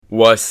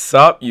What's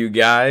up, you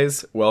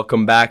guys?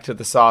 Welcome back to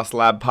the Sauce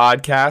Lab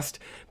podcast.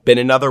 Been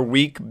another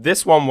week.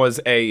 This one was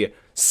a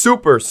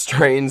super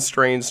strange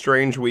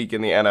week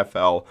in the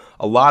NFL.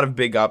 A lot of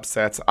big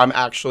upsets. I'm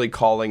actually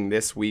calling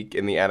this week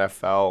in the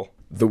NFL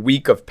the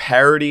week of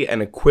parity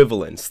and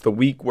equivalence. The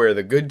week where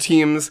the good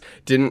teams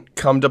didn't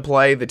come to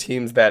play. The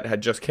teams that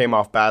had just came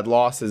off bad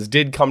losses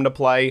did come to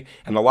play.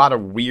 And a lot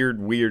of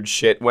weird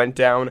shit went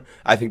down.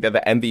 I think that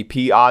the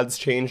MVP odds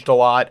changed a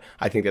lot.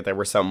 I think that there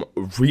were some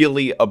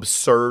really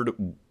absurd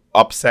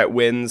upset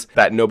wins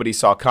that nobody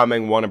saw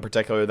coming. One in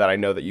particular that I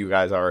know that you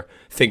guys are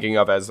thinking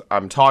of as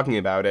I'm talking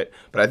about it.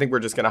 But I think we're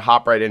just going to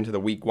hop right into the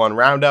week one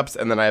roundups.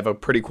 And then I have a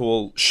pretty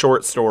cool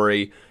short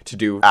story to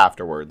do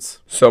afterwards.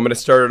 So I'm going to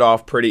start it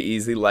off pretty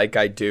easy like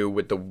I do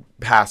with the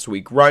past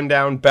week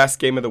rundown. Best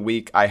game of the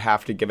week, I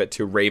have to give it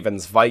to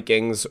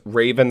Ravens-Vikings.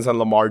 Ravens and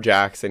Lamar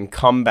Jackson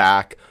come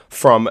back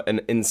from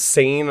an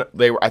insane,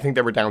 I think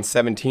they were down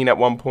 17 at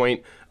one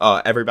point.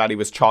 Everybody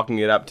was chalking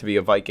it up to be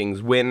a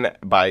Vikings win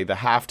by the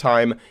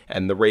halftime,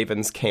 and the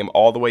Ravens came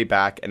all the way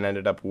back and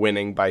ended up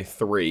winning by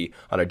 3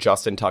 on a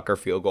Justin Tucker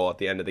field goal at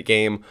the end of the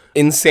game.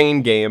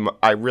 Insane game.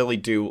 I really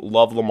do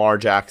love Lamar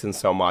Jackson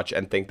so much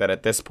and think that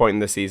at this point in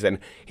the season,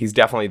 he's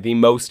definitely the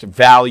most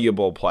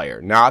valuable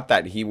player. Not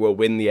that he will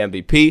win the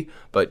MVP,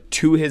 but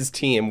to his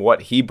team,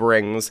 what he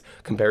brings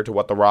compared to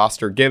what the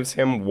roster gives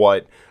him,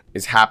 what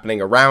is happening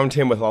around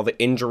him with all the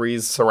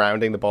injuries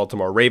surrounding the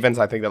Baltimore Ravens.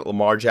 I think that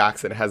Lamar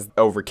Jackson has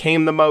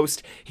overcame the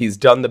most. He's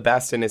done the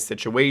best in his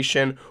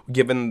situation.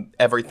 Given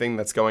everything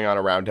that's going on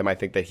around him, I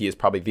think that he is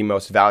probably the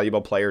most valuable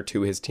player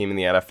to his team in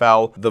the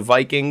NFL. The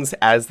Vikings,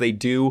 as they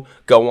do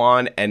go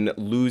on and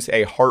lose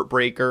a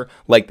heartbreaker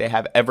like they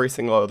have every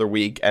single other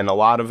week, and a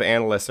lot of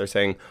analysts are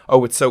saying,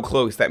 oh, it's so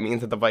close, that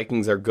means that the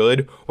Vikings are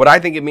good. What I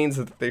think it means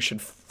is that they should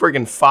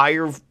friggin'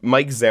 fire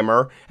Mike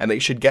Zimmer, and they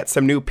should get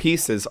some new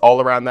pieces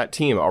all around that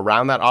team,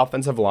 around that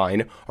offensive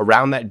line,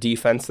 around that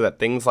defense, so that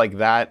things like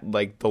that,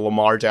 like the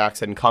Lamar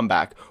Jackson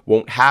comeback,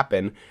 won't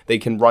happen. They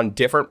can run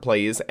different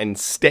plays and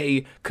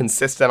stay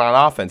consistent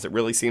on offense. It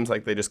really seems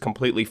like they just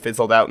completely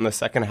fizzled out in the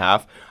second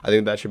half. I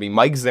think that should be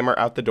Mike Zimmer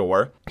out the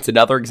door. It's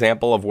another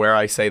example of where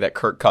I say that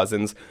Kirk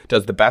Cousins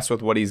does the best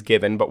with what he's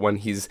given, but when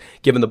he's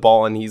given the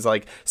ball and he's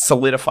like,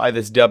 solidify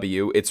this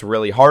W, it's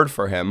really hard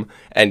for him,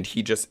 and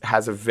he just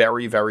has a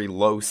very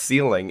low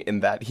ceiling in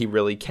that he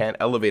really can't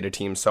elevate a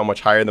team so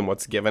much higher than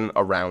what's given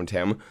around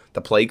him. The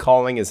play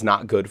calling is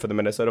not good for the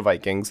Minnesota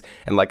Vikings,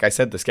 and like I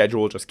said, the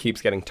schedule just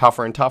keeps getting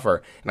tougher and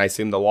tougher, and I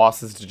assume the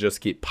losses to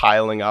just keep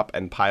piling up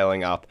and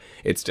piling up.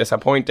 It's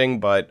disappointing,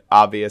 but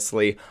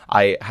obviously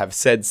I have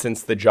said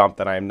since the jump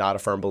that I am not a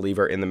firm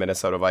believer in the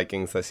Minnesota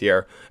Vikings this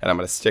year, and I'm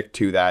going to stick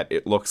to that.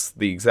 It looks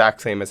the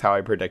exact same as how I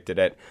predicted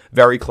it.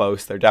 Very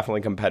close. They're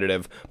definitely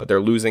competitive, but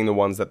they're losing the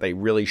ones that they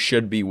really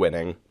should be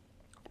winning.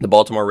 The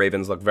Baltimore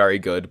Ravens look very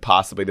good,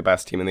 possibly the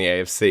best team in the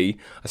AFC,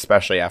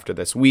 especially after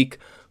this week,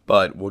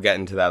 but we'll get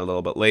into that a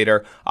little bit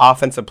later.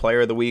 Offensive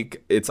player of the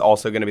week, it's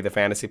also going to be the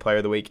fantasy player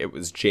of the week. It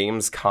was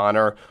James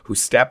Conner, who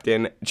stepped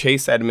in.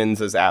 Chase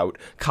Edmonds is out.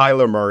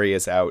 Kyler Murray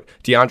is out.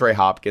 DeAndre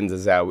Hopkins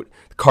is out.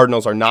 The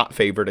Cardinals are not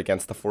favored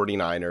against the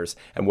 49ers.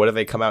 And what do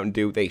they come out and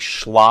do? They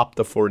schlop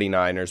the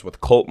 49ers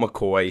with Colt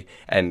McCoy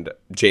and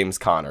James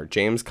Conner.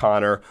 James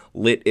Conner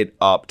lit it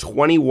up.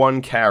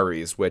 21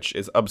 carries, which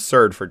is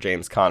absurd for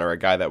James Conner, a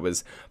guy that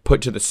was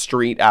put to the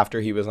street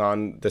after he was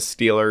on the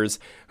Steelers,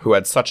 who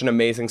had such an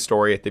amazing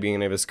story at the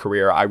beginning of his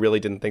career. I really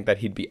didn't think that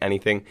he'd be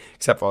anything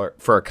except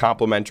for a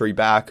complimentary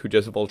back who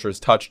just vultures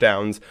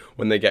touchdowns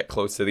when they get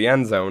close to the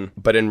end zone.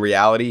 But in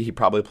reality, he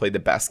probably played the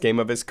best game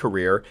of his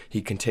career.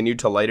 He continued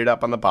to light it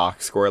up on the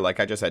box score. Like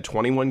I just said,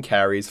 21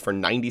 carries for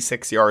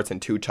 96 yards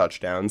and 2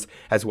 touchdowns,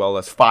 as well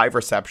as 5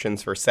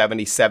 receptions for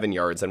 77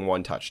 yards and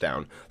 1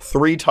 touchdown.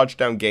 3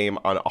 touchdown game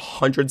on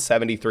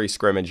 173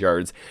 scrimmage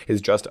yards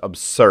is just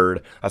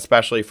absurd,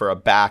 especially for a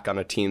back on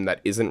a team that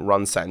isn't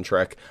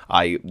run-centric.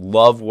 I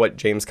love what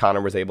James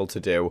Conner was able to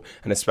do,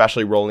 and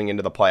especially rolling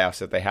into the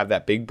playoffs, if they have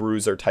that big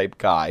bruiser type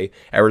guy.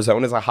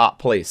 Arizona's a hot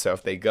place, so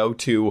if they go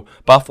to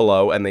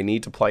Buffalo and they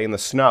need to play in the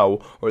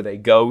snow, or they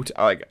go to,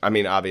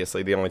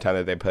 obviously the only time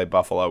that they play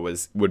Buffalo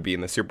would be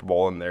in the Super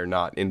Bowl, and they're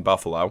not in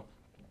Buffalo,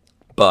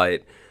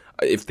 but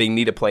if they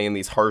need to play in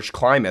these harsh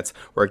climates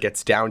where it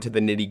gets down to the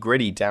nitty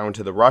gritty, down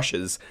to the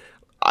rushes,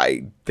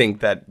 I think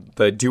that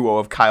the duo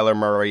of Kyler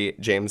Murray,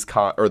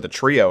 or the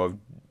trio of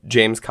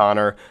James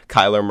Conner,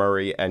 Kyler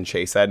Murray, and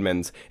Chase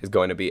Edmonds is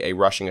going to be a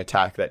rushing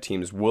attack that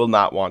teams will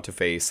not want to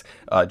face.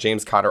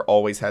 James Conner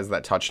always has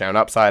that touchdown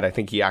upside. I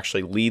think he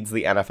actually leads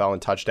the NFL in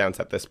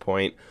touchdowns at this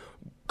point.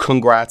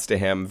 Congrats to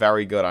him.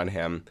 Very good on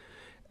him.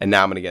 And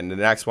now I'm going to get into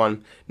the next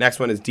one. Next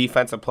one is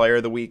Defensive Player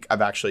of the Week.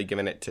 I've actually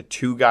given it to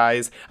 2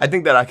 guys. I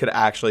think that I could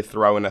actually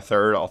throw in a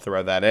third. I'll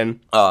throw that in.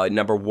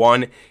 Number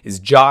 1 is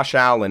Josh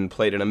Allen.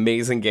 Played an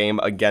amazing game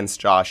against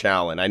Josh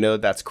Allen. I know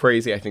that's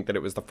crazy. I think that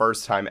it was the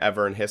first time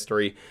ever in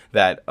history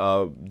that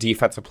a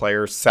defensive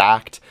player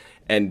sacked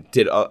and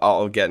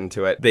I'll get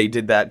into it. They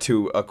did that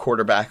to a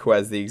quarterback who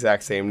has the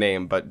exact same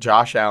name, but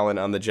Josh Allen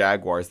on the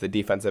Jaguars, the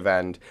defensive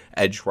end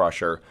edge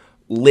rusher,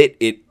 lit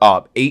it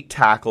up. 8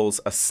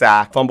 tackles, a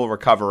sack, fumble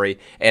recovery,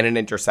 and an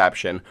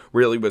interception.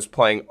 Really was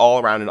playing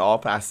all around in all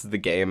facets of the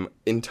game.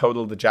 In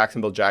total, the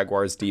Jacksonville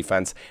Jaguars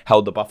defense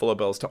held the Buffalo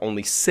Bills to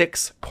only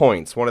 6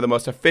 points. One of the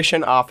most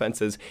efficient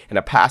offenses in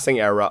a passing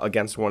era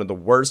against one of the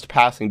worst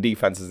passing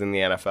defenses in the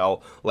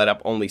NFL. Let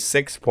up only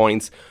 6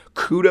 points.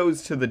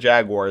 Kudos to the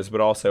Jaguars, but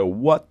also,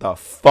 what the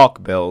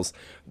fuck, Bills?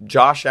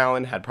 Josh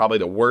Allen had probably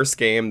the worst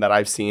game that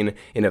I've seen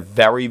in a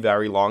very,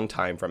 very long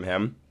time from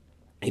him.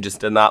 He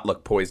just did not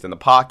look poised in the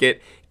pocket,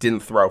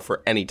 didn't throw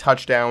for any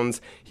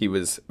touchdowns. He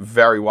was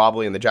very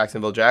wobbly, and the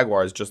Jacksonville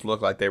Jaguars just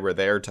looked like they were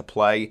there to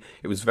play.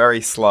 It was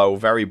very slow,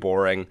 very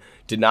boring.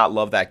 Did not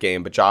love that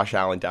game, but Josh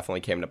Allen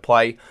definitely came to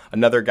play.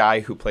 Another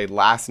guy who played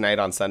last night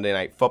on Sunday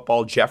Night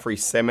Football, Jeffrey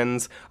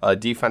Simmons, a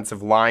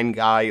defensive line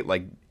guy,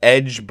 like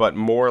edge, but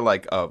more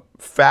like a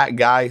fat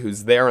guy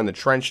who's there in the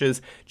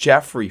trenches.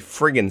 Jeffrey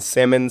friggin'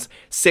 Simmons,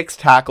 6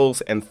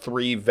 tackles and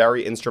 3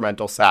 very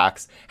instrumental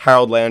sacks.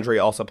 Harold Landry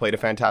also played a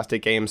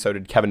fantastic game, so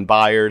did Kevin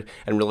Byard,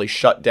 and really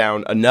shut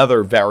down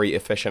another very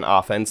efficient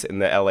offense in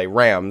the LA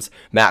Rams.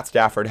 Matt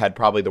Stafford had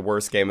probably the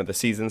worst game of the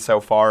season so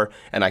far,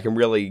 and I can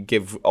really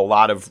give a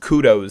lot of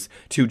kudos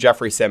to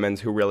Jeffrey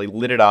Simmons, who really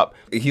lit it up.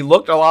 He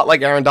looked a lot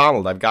like Aaron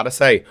Donald, I've got to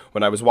say.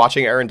 When I was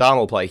watching Aaron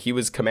Donald play, he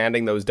was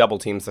commanding those double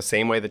teams the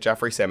same way that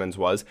Jeffrey Simmons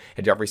was,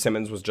 and Jeffrey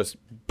Simmons was just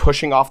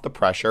pushing off the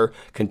pressure,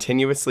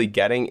 continuously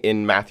getting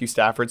in Matthew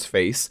Stafford's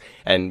face,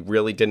 and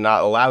really did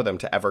not allow them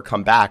to ever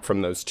come back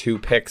from those 2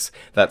 picks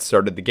that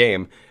started the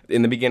game.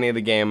 In the beginning of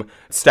the game,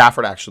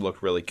 Stafford actually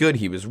looked really good.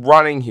 He was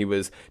running, he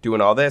was doing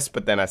all this,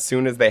 but then as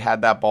soon as they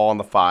had that ball on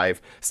the 5,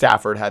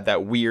 Stafford had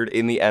that weird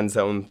in the end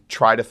zone,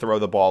 try to throw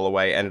the ball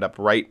away, ended up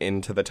right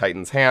into the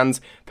Titans' hands,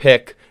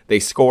 pick,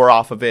 they score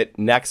off of it.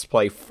 Next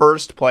play,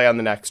 first play on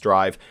the next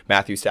drive,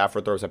 Matthew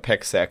Stafford throws a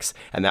pick 6,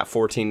 and that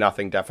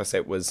 14-0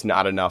 deficit was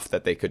not enough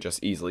that they could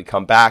just easily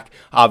come back.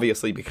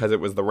 Obviously, because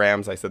it was the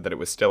Rams, I said that it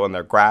was still in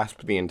their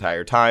grasp the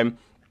entire time.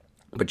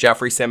 But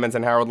Jeffrey Simmons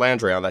and Harold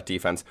Landry on that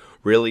defense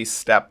really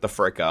stepped the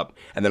frick up.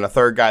 And then a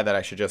third guy that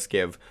I should just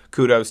give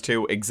kudos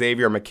to,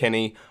 Xavier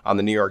McKinney on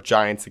the New York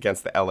Giants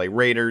against the LA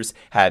Raiders,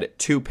 had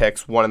 2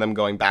 picks, one of them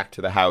going back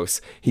to the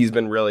house. He's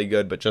been really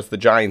good, but just the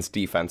Giants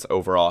defense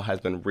overall has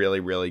been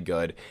really, really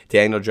good.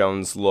 Daniel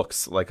Jones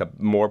looks like a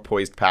more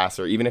poised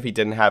passer. Even if he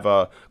didn't have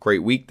a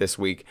great week this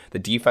week, the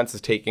defense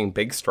is taking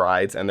big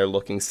strides, and they're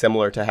looking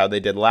similar to how they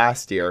did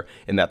last year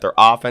in that their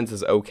offense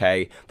is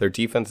okay. Their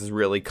defense is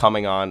really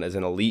coming on as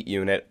an elite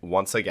unit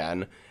once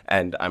again,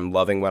 and I'm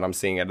loving what I'm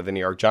seeing out of the New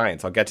York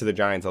Giants. I'll get to the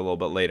Giants a little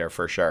bit later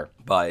for sure,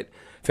 but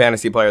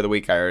Fantasy Player of the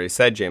Week, I already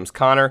said, James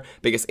Conner.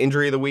 Biggest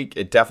injury of the week,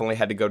 it definitely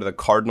had to go to the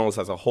Cardinals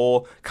as a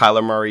whole.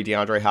 Kyler Murray,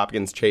 DeAndre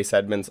Hopkins, Chase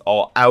Edmonds,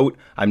 all out.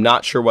 I'm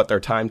not sure what their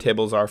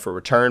timetables are for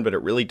return, but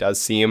it really does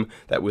seem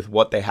that with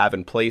what they have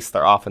in place,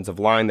 their offensive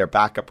line, their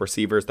backup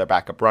receivers, their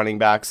backup running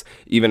backs,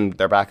 even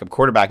their backup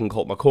quarterback in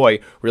Colt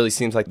McCoy, really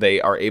seems like they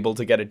are able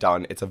to get it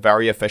done. It's a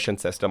very efficient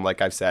system, like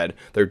I've said.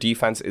 Their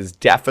defense is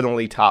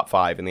definitely top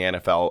 5 in the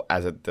NFL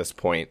as at this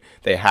point.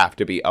 They have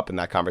to be up in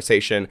that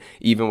conversation,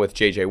 even with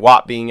J.J.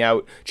 Watt being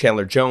out.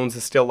 Chandler Jones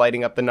is still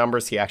lighting up the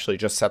numbers. He actually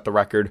just set the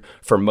record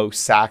for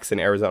most sacks in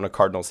Arizona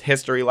Cardinals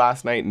history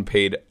last night and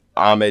paid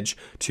homage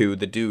to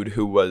the dude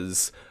who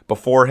was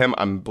before him.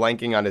 I'm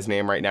blanking on his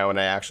name right now, and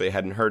I actually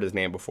hadn't heard his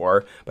name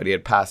before, but he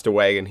had passed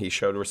away, and he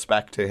showed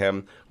respect to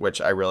him,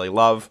 which I really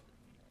love.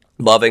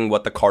 Loving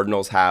what the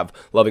Cardinals have,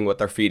 loving what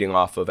they're feeding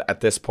off of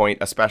at this point,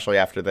 especially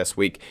after this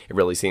week. It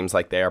really seems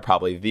like they are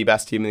probably the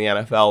best team in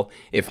the NFL,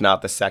 if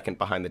not the second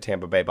behind the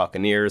Tampa Bay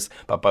Buccaneers.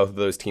 But both of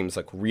those teams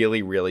look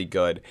really, really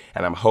good,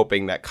 and I'm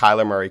hoping that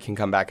Kyler Murray can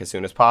come back as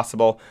soon as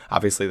possible.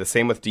 Obviously, the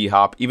same with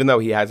D-Hop, even though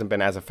he hasn't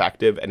been as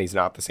effective, and he's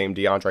not the same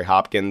DeAndre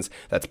Hopkins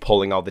that's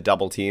pulling all the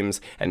double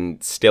teams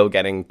and still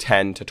getting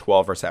 10 to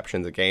 12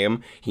 receptions a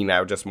game. He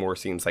now just more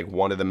seems like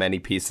one of the many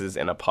pieces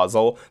in a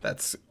puzzle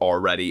that's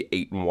already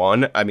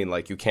 8-1. I mean,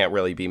 like, you can't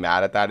really be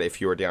mad at that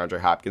if you're DeAndre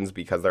Hopkins,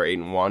 because they're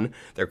 8-1.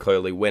 They're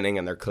clearly winning,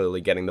 and they're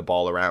clearly getting the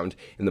ball around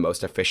in the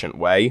most efficient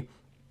way.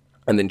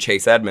 And then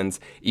Chase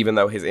Edmonds, even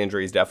though his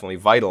injury is definitely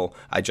vital,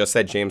 I just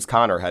said James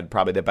Conner had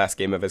probably the best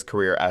game of his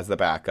career as the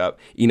backup.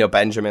 Eno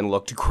Benjamin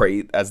looked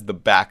great as the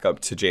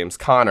backup to James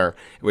Conner,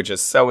 which is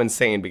so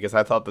insane because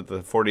I thought that the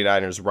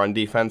 49ers run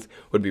defense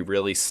would be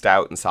really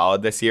stout and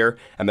solid this year,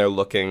 and they're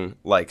looking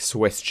like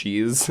Swiss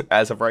cheese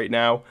as of right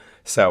now.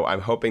 So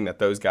I'm hoping that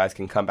those guys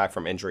can come back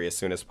from injury as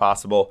soon as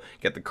possible,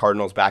 get the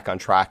Cardinals back on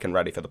track and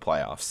ready for the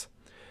playoffs.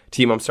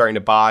 Team I'm starting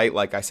to buy,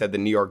 like I said, the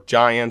New York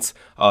Giants,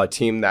 a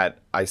team that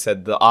I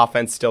said the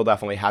offense still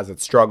definitely has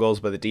its struggles,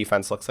 but the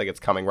defense looks like it's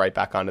coming right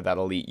back onto that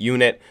elite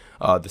unit.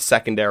 The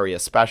secondary,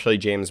 especially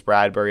James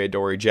Bradbury,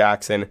 Adoree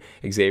Jackson,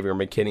 Xavier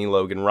McKinney,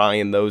 Logan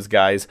Ryan, those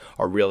guys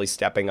are really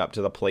stepping up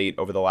to the plate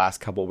over the last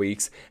couple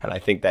weeks. And I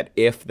think that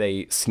if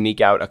they sneak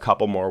out a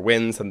couple more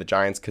wins, then the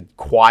Giants could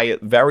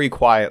very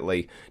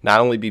quietly not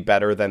only be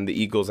better than the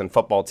Eagles and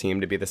football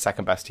team to be the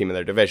second best team in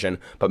their division,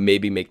 but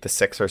maybe make the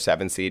 6 or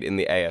 7 seed in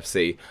the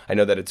AFC. I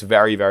know that it's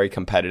very, very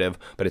competitive,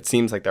 but it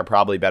seems like they're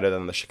probably better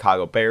than the Chicago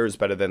Chicago Bears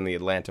better than the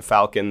Atlanta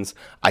Falcons.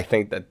 I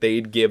think that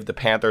they'd give the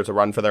Panthers a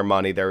run for their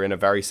money. They're in a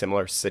very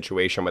similar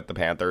situation with the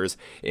Panthers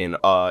in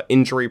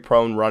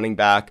injury-prone running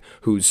back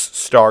who's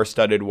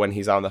star-studded when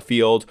he's on the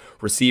field,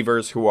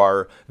 receivers who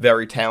are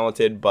very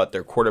talented, but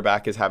their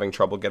quarterback is having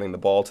trouble getting the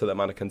ball to them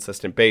on a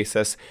consistent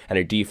basis, and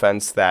a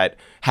defense that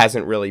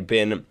hasn't really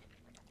been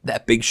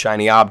that big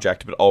shiny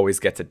object, but always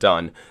gets it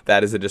done.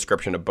 That is a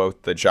description of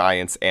both the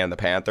Giants and the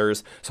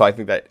Panthers. So I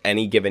think that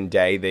any given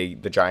day,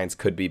 the Giants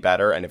could be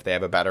better, and if they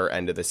have a better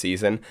end of the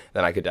season,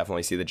 then I could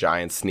definitely see the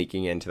Giants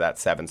sneaking into that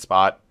 7th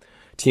spot.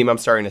 Team I'm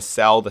starting to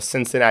sell, the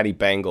Cincinnati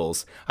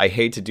Bengals. I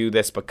hate to do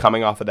this, but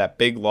coming off of that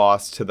big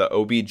loss to the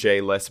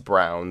OBJ-less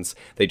Browns,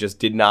 they just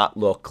did not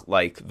look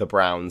like the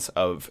Browns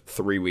of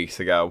 3 weeks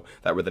ago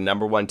that were the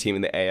number 1 team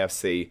in the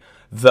AFC.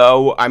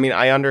 Though, I mean,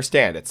 I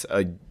understand it's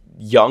a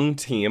young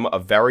team, a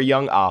very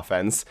young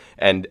offense,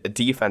 and a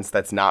defense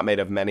that's not made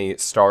of many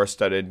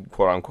star-studded,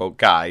 quote-unquote,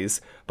 guys.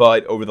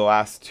 But over the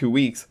last 2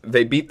 weeks,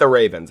 they beat the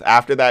Ravens.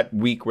 After that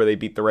week where they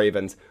beat the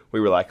Ravens,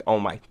 we were like, oh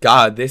my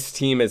God, this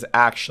team is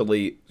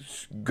actually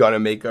going to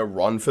make a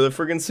run for the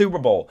friggin' Super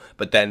Bowl.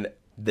 But then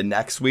the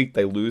next week,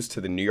 they lose to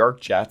the New York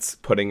Jets,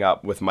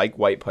 with Mike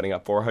White putting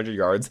up 400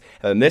 yards.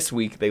 And then this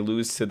week, they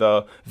lose to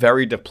the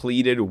very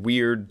depleted,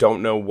 weird,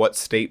 don't know what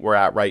state we're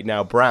at right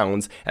now,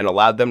 Browns, and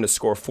allowed them to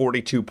score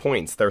 42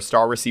 points. Their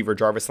star receiver,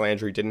 Jarvis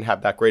Landry, didn't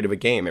have that great of a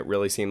game. It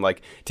really seemed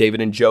like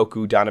David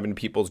Njoku, Donovan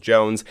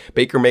Peoples-Jones.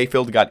 Baker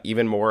Mayfield got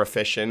even more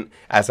efficient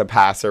as a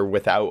passer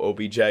without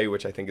OBJ,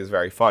 which I think is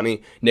very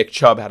funny. Nick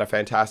Chubb had a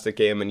fantastic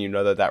game, and you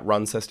know that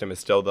run system is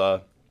still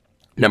the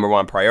number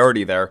 1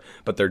 priority there,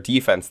 but their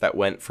defense that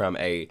went from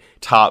a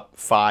top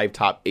 5,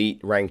 top 8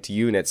 ranked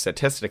unit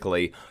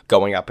statistically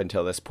going up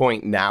until this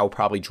point now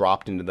probably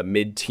dropped into the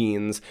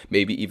mid-teens,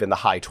 maybe even the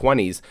high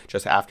 20s,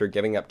 just after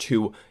giving up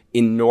 2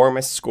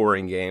 enormous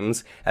scoring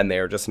games, and they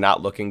are just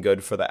not looking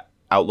good for the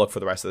outlook for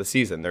the rest of the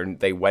season.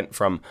 They went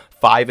from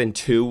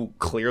 5-2,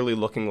 clearly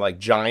looking like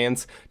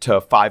giants,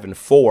 to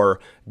 5-4,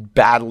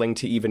 battling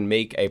to even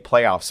make a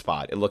playoff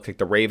spot. It looks like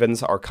the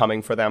Ravens are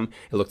coming for them.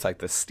 It looks like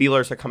the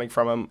Steelers are coming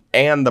from them,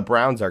 and the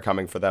Browns are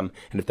coming for them.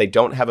 And if they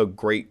don't have a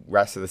great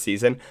rest of the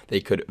season, they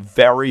could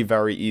very,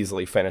 very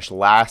easily finish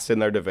last in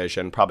their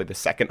division, probably the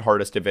 2nd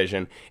hardest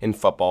division in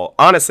football.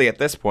 Honestly, at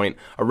this point,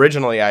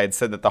 originally I had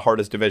said that the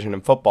hardest division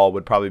in football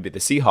would probably be the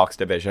Seahawks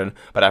division,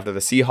 but after the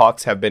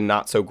Seahawks have been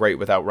not so great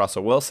without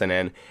Russell Wilson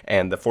in,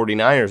 and the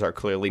 49ers are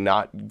clearly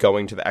not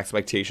going to the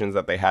expectations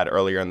that they had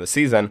earlier in the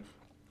season,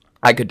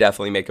 I could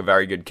definitely make a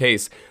very good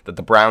case that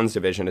the Browns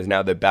division is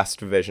now the best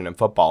division in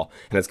football,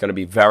 and it's going to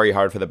be very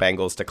hard for the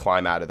Bengals to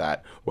climb out of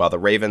that, while the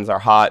Ravens are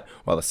hot,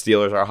 while the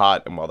Steelers are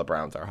hot, and while the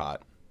Browns are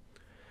hot.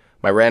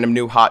 My random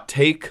new hot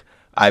take,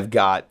 I've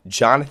got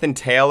Jonathan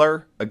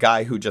Taylor, a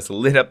guy who just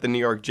lit up the New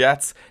York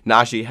Jets.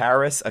 Najee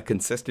Harris, a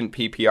consistent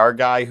PPR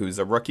guy who's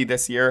a rookie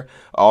this year,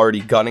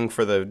 already gunning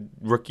for the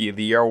Rookie of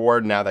the Year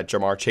award now that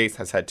Jamar Chase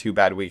has had 2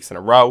 bad weeks in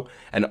a row.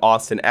 And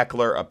Austin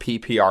Eckler, a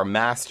PPR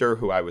master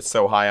who I was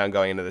so high on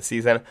going into the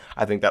season.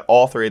 I think that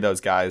all 3 of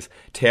those guys,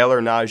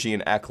 Taylor, Najee,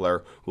 and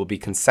Eckler, will be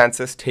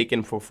consensus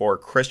taken before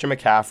Christian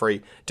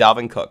McCaffrey,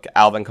 Dalvin Cook,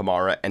 Alvin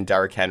Kamara, and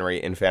Derrick Henry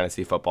in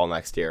fantasy football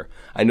next year.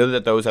 I know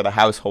that those are the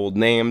household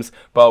names,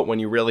 but when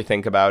you really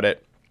think about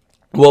it,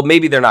 well,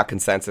 maybe they're not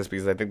consensus,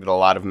 because I think that a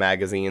lot of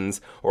magazines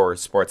or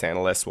sports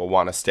analysts will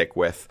want to stick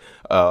with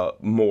a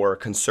more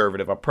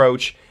conservative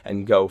approach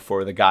and go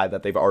for the guy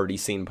that they've already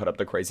seen put up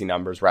the crazy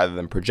numbers rather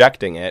than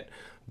projecting it.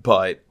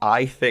 But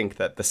I think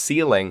that the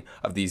ceiling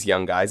of these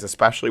young guys,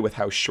 especially with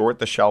how short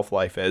the shelf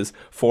life is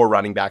for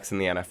running backs in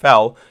the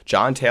NFL,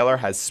 John Taylor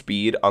has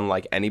speed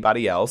unlike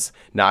anybody else.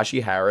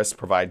 Najee Harris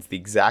provides the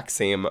exact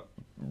same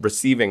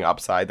receiving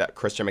upside that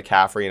Christian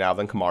McCaffrey and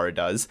Alvin Kamara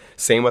does.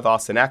 Same with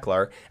Austin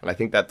Eckler. And I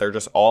think that they're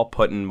just all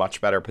put in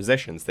much better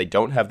positions. They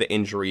don't have the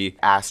injury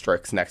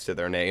asterisks next to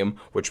their name,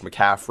 which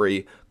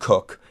McCaffrey,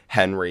 Cook,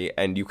 Henry,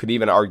 and you could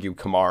even argue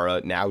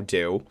Kamara now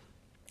do.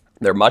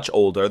 They're much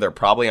older. They're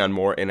probably on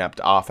more inept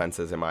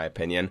offenses, in my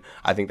opinion.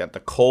 I think that the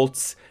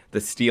Colts, the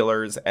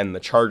Steelers, and the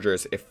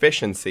Chargers,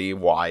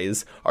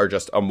 efficiency-wise, are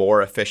just a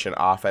more efficient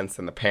offense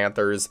than the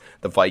Panthers,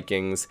 the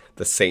Vikings,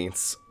 the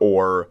Saints,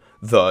 or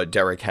the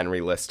Derrick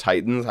Henry-less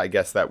Titans. I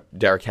guess that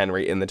Derrick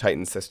Henry in the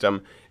Titans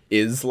system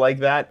is like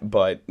that,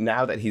 but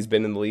now that he's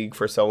been in the league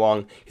for so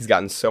long, he's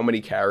gotten so many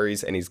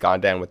carries and he's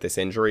gone down with this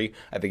injury.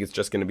 I think it's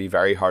just going to be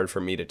very hard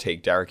for me to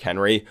take Derrick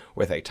Henry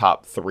with a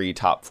top 3,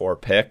 top 4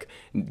 pick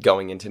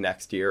going into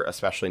next year,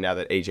 especially now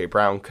that A.J.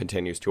 Brown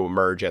continues to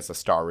emerge as a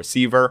star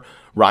receiver.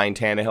 Ryan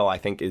Tannehill, I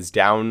think, is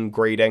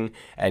downgrading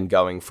and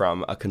going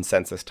from a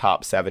consensus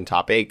top 7,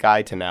 top 8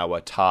 guy to now a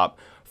top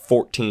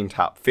 14,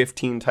 top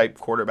 15 type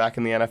quarterback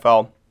in the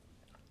NFL.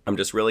 I'm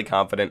just really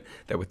confident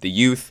that with the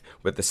youth,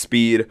 with the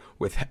speed,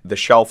 with the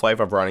shelf life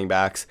of running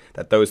backs,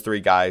 that those 3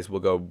 guys will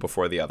go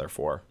before the other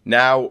 4.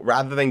 Now,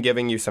 rather than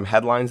giving you some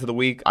headlines of the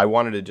week, I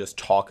wanted to just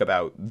talk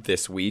about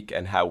this week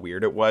and how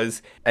weird it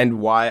was and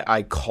why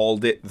I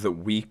called it the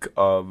week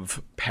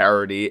of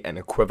parity and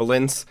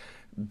equivalence.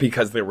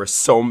 because there were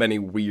so many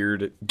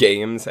weird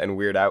games and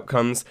weird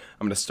outcomes,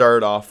 I'm going to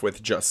start off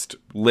with just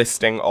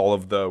listing all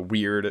of the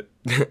weird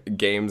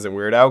games and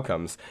weird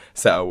outcomes.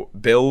 So,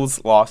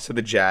 Bills lost to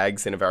the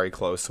Jags in a very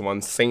close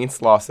one.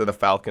 Saints lost to the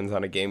Falcons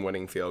on a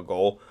game-winning field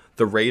goal.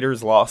 The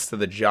Raiders lost to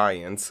the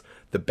Giants.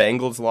 The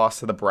Bengals lost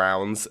to the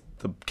Browns.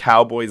 The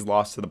Cowboys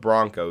lost to the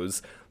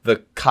Broncos.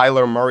 The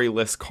Kyler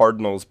Murray-less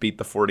Cardinals beat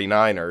the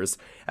 49ers.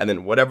 And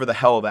then whatever the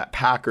hell that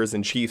Packers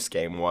and Chiefs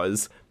game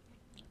was,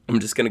 I'm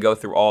just going to go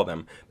through all of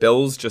them.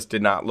 Bills just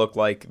did not look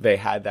like they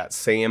had that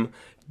same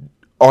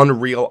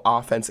unreal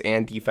offense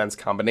and defense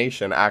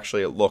combination.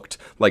 Actually, it looked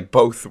like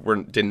both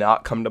did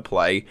not come to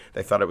play.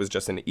 They thought it was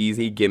just an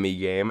easy gimme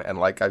game, and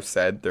like I've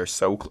said, they're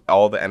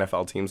all the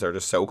NFL teams are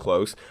just so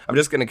close. I'm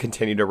just going to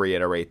continue to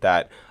reiterate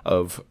that,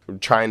 of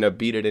trying to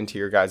beat it into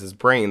your guys'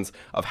 brains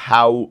of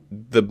how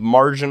the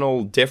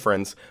marginal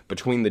difference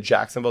between the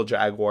Jacksonville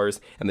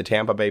Jaguars and the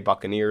Tampa Bay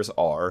Buccaneers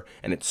are,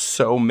 and it's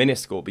so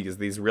minuscule because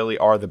these really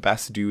are the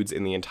best dudes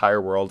in the entire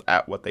world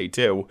at what they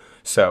do.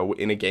 So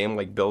in a game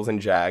like Bills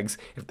and Jags,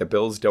 if the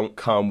Bills don't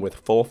come with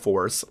full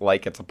force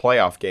like it's a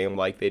playoff game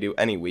like they do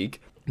any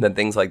week, then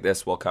things like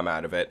this will come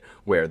out of it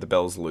where the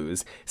Bills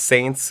lose.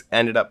 Saints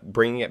ended up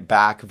bringing it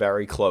back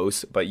very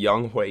close, but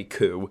Younghoe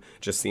Koo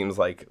just seems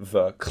like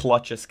the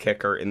clutchest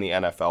kicker in the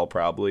NFL,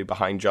 probably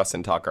behind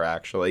Justin Tucker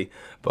actually,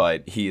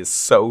 but he is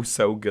so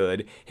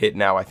good. Hit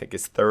now I think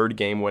his third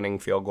game-winning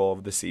field goal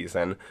of the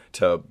season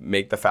to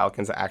make the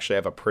Falcons actually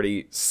have a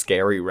pretty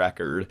scary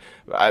record.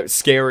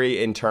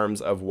 Scary in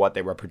terms of what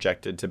they were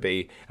projected to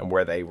be and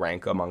where they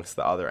rank amongst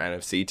the other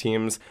NFC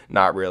teams,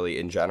 not really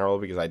in general,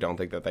 because I don't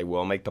think that they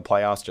will make the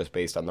playoffs just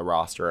based on the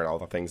roster and all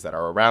the things that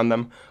are around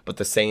them. But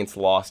the Saints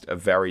lost a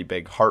very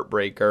big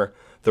heartbreaker.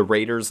 The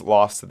Raiders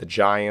lost to the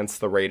Giants.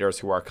 The Raiders,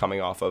 who are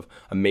coming off of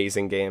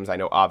amazing games. I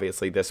know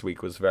obviously this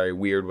week was very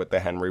weird with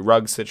the Henry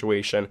Ruggs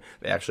situation.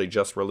 They actually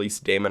just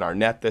released Damon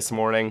Arnett this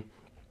morning.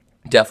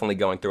 Definitely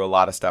going through a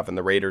lot of stuff in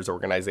the Raiders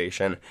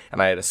organization,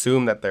 and I had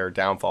assumed that their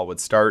downfall would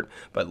start,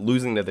 but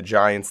losing to the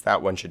Giants,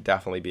 that one should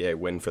definitely be a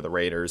win for the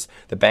Raiders.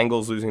 The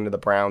Bengals losing to the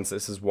Browns,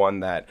 this is one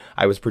that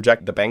I was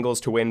projecting the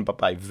Bengals to win, but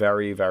by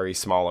very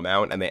small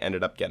amount, and they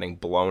ended up getting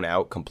blown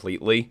out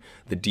completely.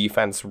 The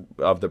defense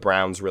of the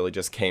Browns really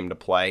just came to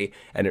play,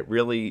 and it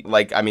really,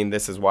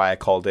 this is why I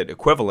called it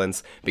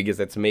equivalence, because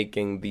it's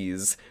making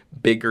these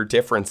bigger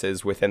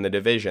differences within the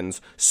divisions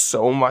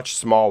so much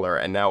smaller,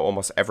 and now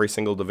almost every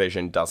single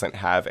division doesn't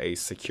have a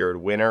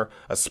secured winner,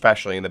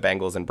 especially in the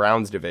Bengals and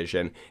Browns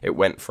division. It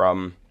went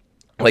from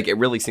it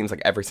really seems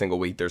like every single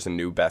week there's a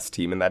new best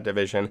team in that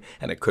division,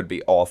 and it could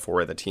be all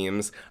four of the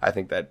teams. I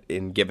think that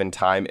in given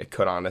time, it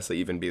could honestly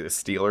even be the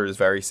Steelers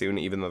very soon,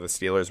 even though the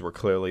Steelers were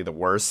clearly the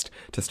worst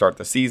to start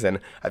the season.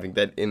 I think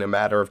that in a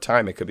matter of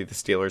time, it could be the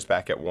Steelers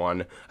back at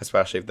 1,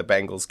 especially if the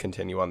Bengals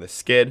continue on the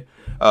skid.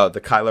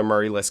 The Kyler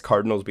Murray-less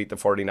Cardinals beat the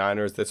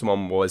 49ers. This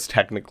one was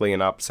technically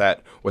an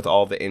upset with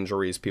all the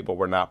injuries. People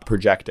were not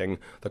projecting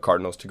the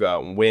Cardinals to go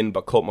out and win,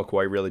 but Colt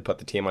McCoy really put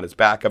the team on his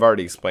back. I've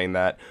already explained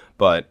that,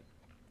 but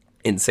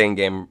insane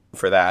game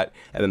for that.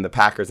 And then the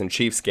Packers and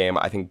Chiefs game,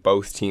 I think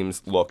both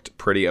teams looked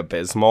pretty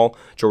abysmal.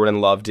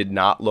 Jordan Love did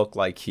not look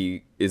like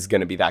he is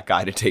going to be that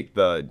guy to take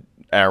the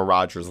Aaron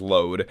Rodgers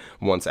load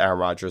once Aaron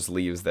Rodgers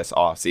leaves this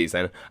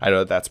offseason. I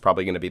know that's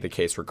probably going to be the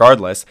case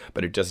regardless,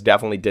 but it just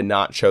definitely did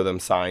not show them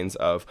signs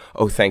of,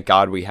 oh, thank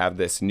God we have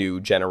this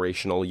new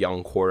generational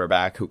young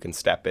quarterback who can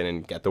step in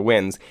and get the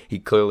wins. He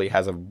clearly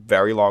has a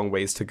very long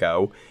ways to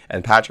go,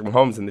 and Patrick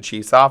Mahomes and the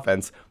Chiefs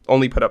offense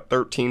only put up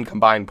 13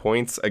 combined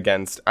points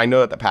against, I know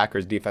that the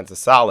Packers defense is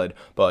solid,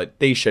 but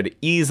they should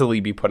easily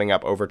be putting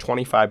up over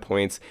 25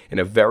 points in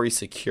a very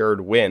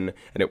secured win,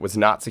 and it was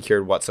not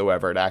secured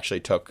whatsoever. It actually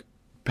took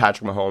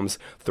Patrick Mahomes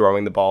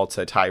throwing the ball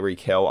to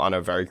Tyreek Hill on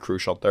a very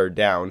crucial third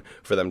down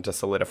for them to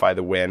solidify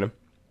the win.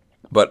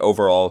 But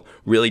overall,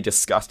 really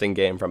disgusting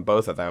game from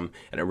both of them,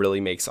 and it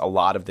really makes a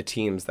lot of the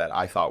teams that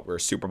I thought were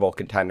Super Bowl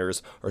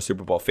contenders or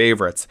Super Bowl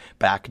favorites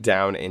back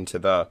down into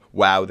the,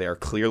 wow, they're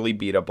clearly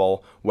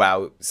beatable,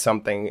 wow,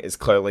 something is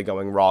clearly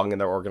going wrong in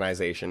their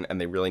organization, and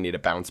they really need to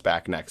bounce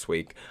back next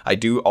week. I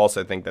do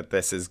also think that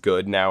this is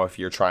good now if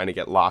you're trying to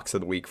get locks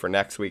of the week for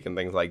next week and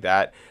things like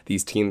that.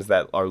 These teams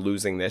that are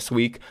losing this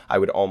week, I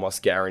would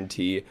almost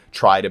guarantee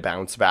try to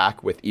bounce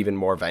back with even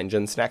more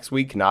vengeance next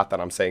week. Not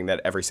that I'm saying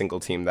that every single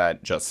team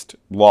that just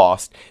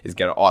lost is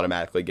going to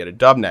automatically get a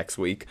dub next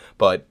week,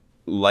 but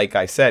like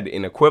I said,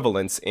 in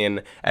equivalence,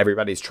 in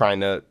everybody's trying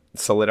to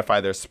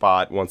solidify their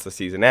spot once the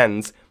season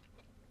ends,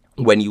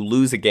 when you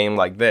lose a game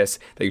like this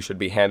that you should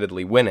be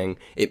handedly winning,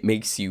 it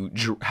makes you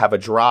have a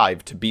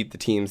drive to beat the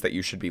teams that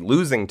you should be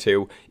losing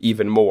to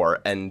even more,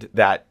 and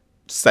that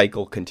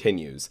cycle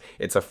continues.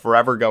 It's a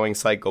forever going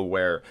cycle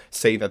where,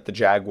 say that the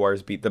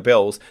Jaguars beat the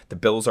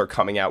Bills are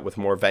coming out with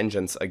more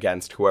vengeance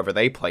against whoever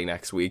they play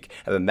next week,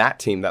 and then that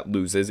team that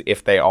loses,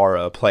 if they are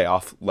a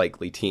playoff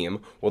likely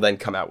team, will then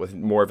come out with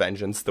more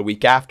vengeance the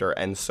week after,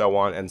 and so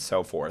on and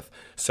so forth.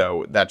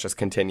 So that just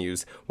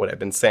continues what I've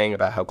been saying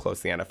about how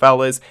close the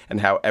NFL is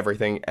and how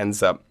everything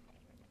ends up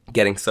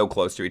getting so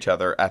close to each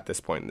other at this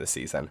point in the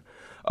season.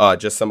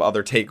 Just some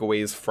other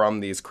takeaways from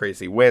these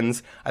crazy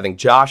wins. I think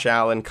Josh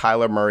Allen,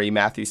 Kyler Murray,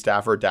 Matthew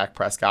Stafford, Dak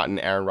Prescott, and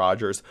Aaron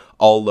Rodgers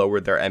all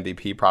lowered their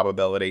MVP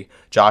probability.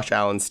 Josh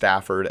Allen,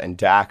 Stafford, and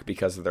Dak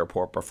because of their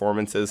poor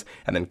performances,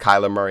 and then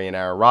Kyler Murray and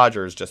Aaron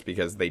Rodgers just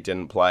because they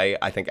didn't play.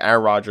 I think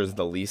Aaron Rodgers is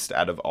the least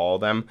out of all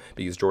of them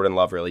because Jordan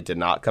Love really did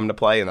not come to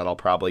play, and that'll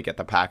probably get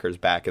the Packers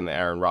back in the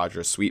Aaron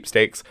Rodgers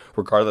sweepstakes,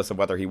 regardless of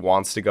whether he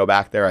wants to go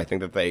back there. I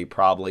think that they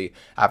probably,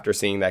 after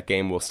seeing that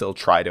game, will still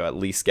try to at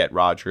least get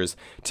Rodgers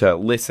to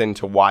listen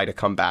to why to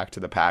come back to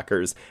the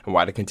Packers and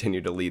why to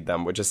continue to lead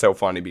them, which is so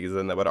funny because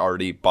then they would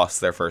already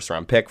bust their first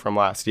round pick from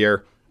last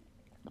year.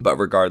 But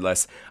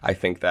regardless, I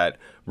think that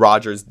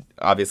Rodgers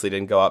obviously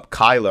didn't go up.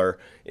 Kyler,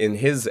 in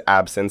his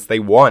absence, they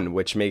won,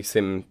 which makes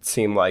him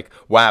seem like,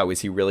 wow,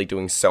 is he really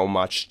doing so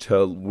much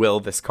to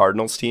will this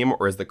Cardinals team,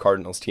 or is the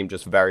Cardinals team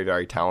just very,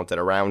 very talented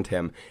around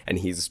him and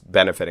he's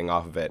benefiting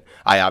off of it?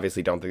 I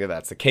obviously don't think that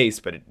that's the case,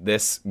 but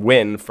this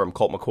win from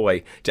Colt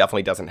McCoy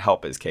definitely doesn't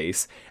help his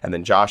case. And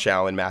then Josh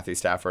Allen, Matthew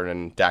Stafford,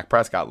 and Dak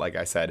Prescott, like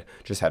I said,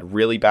 just had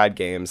really bad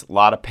games, a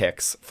lot of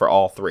picks for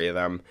all three of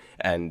them,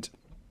 and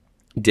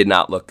did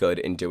not look good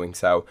in doing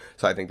so.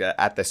 So I think that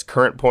at this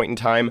current point in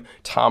time,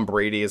 Tom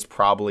Brady is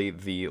probably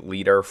the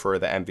leader for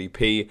the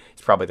MVP.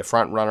 He's probably the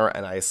front runner,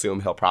 and I assume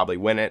he'll probably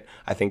win it.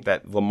 I think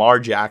that Lamar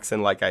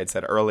Jackson, like I had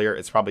said earlier,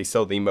 is probably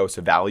still the most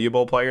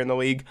valuable player in the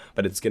league,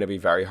 but it's going to be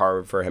very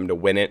hard for him to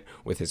win it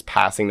with his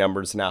passing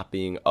numbers not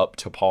being up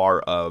to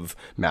par of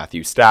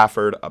Matthew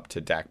Stafford, up to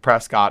Dak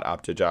Prescott,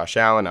 up to Josh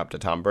Allen, up to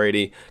Tom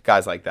Brady,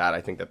 guys like that. I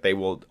think that they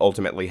will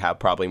ultimately have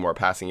probably more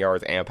passing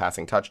yards and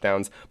passing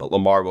touchdowns, but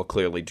Lamar will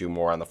clearly do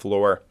more on the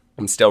floor.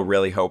 I'm still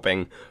really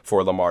hoping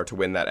for Lamar to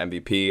win that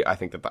MVP. I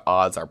think that the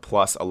odds are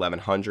plus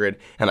 1,100,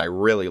 and I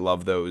really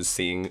love those,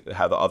 seeing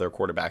how the other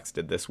quarterbacks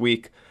did this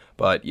week.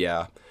 But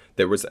yeah,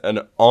 there was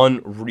an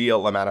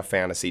unreal amount of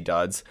fantasy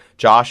duds.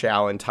 Josh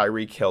Allen,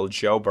 Tyreek Hill,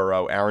 Joe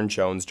Burrow, Aaron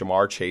Jones,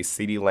 Jamar Chase,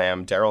 CeeDee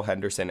Lamb, Darrell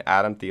Henderson,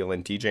 Adam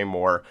Thielen, DJ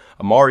Moore,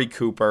 Amari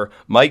Cooper,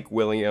 Mike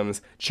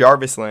Williams,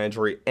 Jarvis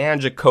Landry,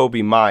 and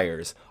Jacoby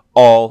Myers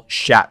all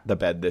shat the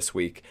bed this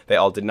week. They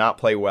all did not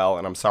play well,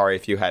 and I'm sorry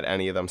if you had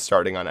any of them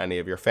starting on any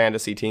of your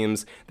fantasy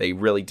teams. They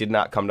really did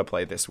not come to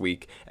play this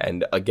week.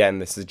 And again,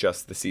 this is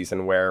just the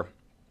season where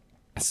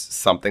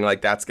something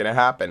like that's going to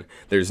happen.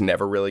 There's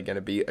never really going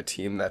to be a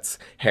team that's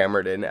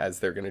hammered in as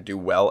they're going to do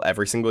well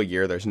every single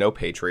year. There's no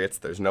Patriots.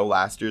 There's no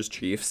last year's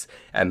Chiefs.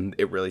 And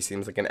it really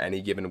seems like an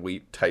any given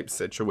week type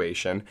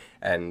situation.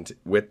 And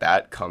with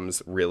that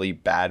comes really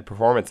bad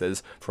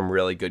performances from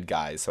really good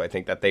guys. So I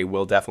think that they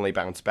will definitely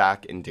bounce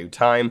back in due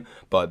time.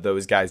 But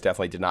those guys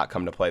definitely did not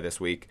come to play this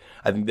week.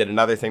 I think that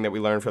another thing that we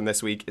learned from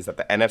this week is that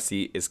the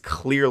NFC is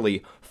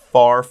clearly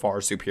far,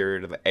 far superior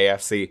to the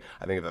AFC.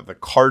 I think that the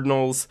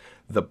Cardinals,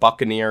 the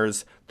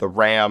Buccaneers, the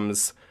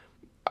Rams,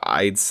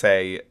 I'd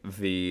say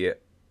the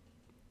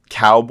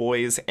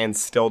Cowboys, and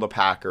still the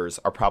Packers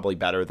are probably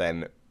better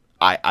than,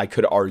 I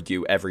could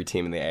argue, every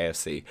team in the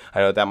AFC. I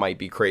know that might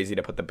be crazy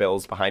to put the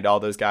Bills behind all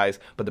those guys,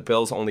 but the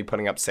Bills only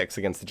putting up 6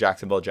 against the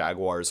Jacksonville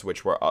Jaguars,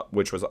 which was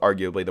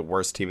arguably the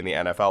worst team in the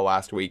NFL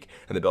last week,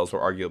 and the Bills were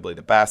arguably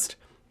the best.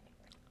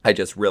 I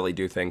just really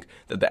do think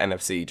that the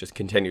NFC just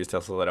continues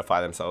to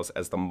solidify themselves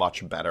as the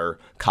much better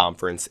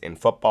conference in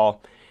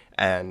football.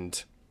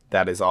 And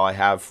that is all I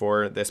have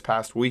for this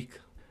past week.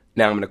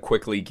 Now I'm going to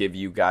quickly give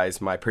you guys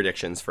my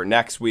predictions for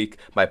next week.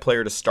 My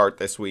player to start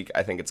this week,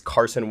 I think it's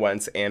Carson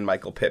Wentz and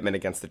Michael Pittman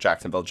against the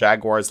Jacksonville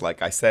Jaguars.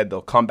 Like I said,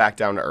 they'll come back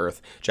down to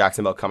earth.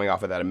 Jacksonville coming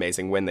off of that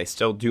amazing win. They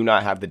still do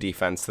not have the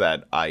defense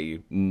that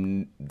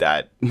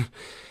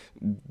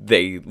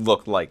they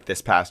looked like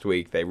this past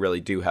week. They really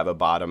do have a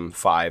bottom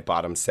 5,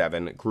 bottom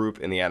 7 group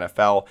in the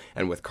NFL.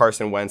 And with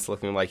Carson Wentz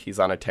looking like he's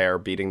on a tear,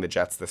 beating the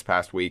Jets this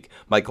past week,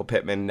 Michael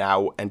Pittman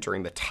now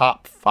entering the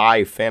top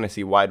 5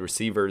 fantasy wide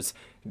receivers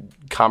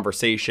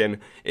conversation.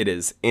 It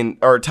is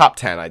top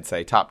 10, I'd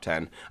say, top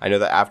 10. I know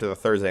that after the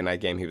Thursday night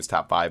game, he was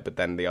top 5, but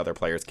then the other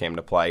players came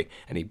to play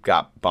and he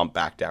got bumped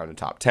back down to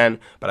top 10.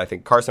 But I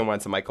think Carson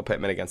Wentz and Michael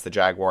Pittman against the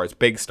Jaguars,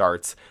 big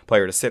starts.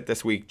 Player to sit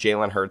this week,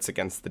 Jalen Hurts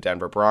against the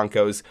Denver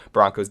Broncos.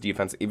 Broncos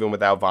defense, even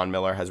without Von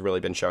Miller, has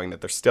really been showing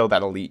that they're still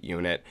that elite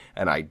unit,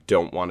 and I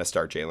don't want to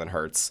start Jalen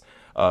Hurts.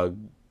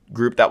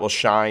 Group that will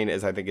shine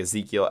is, I think,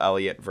 Ezekiel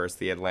Elliott versus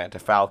the Atlanta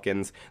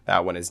Falcons.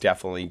 That one is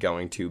definitely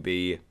going to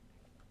be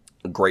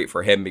great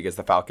for him because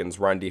the Falcons'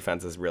 run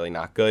defense is really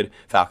not good.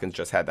 Falcons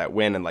just had that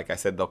win, and like I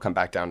said, they'll come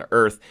back down to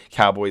earth.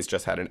 Cowboys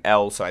just had an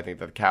L, so I think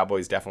that the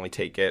Cowboys definitely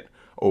take it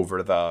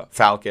over the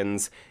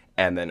Falcons.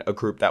 And then a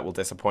group that will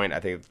disappoint, I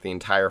think the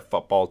entire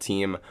football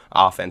team,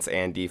 offense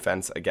and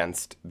defense,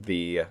 against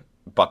the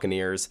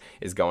Buccaneers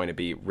is going to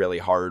be really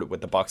hard with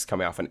the Bucs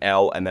coming off an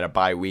L and then a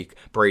bye week.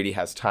 Brady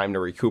has time to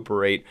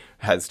recuperate,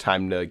 has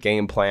time to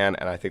game plan,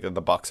 and I think that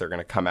the Bucs are going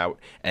to come out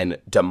and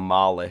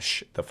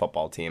demolish the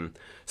football team.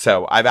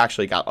 So I've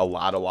actually got a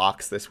lot of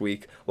locks this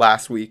week.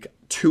 Last week,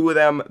 2 of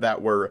them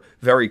that were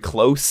very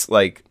close,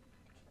 like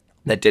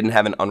that didn't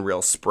have an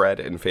unreal spread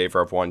in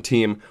favor of one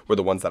team were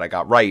the ones that I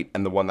got right,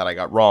 and the one that I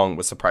got wrong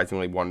was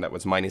surprisingly one that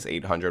was minus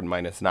 800,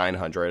 minus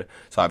 900.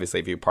 So obviously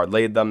if you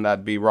parlayed them,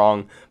 that'd be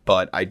wrong,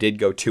 but I did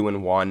go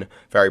 2-1.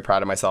 Very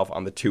proud of myself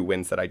on the 2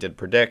 wins that I did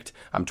predict.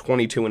 I'm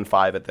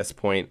 22-5 at this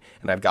point,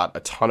 and I've got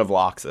a ton of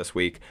locks this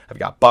week. I've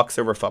got Bucks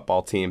over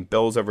football team,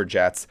 Bills over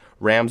Jets,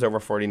 Rams over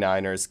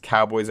 49ers,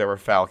 Cowboys over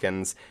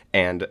Falcons,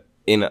 and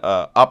in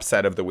a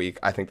upset of the week,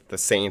 I think that the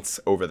Saints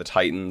over the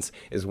Titans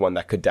is one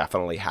that could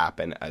definitely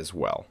happen as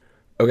well.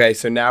 Okay,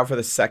 so now for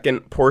the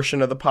second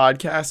portion of the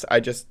podcast, I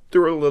just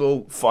threw a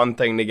little fun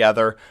thing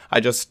together.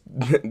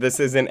 This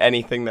isn't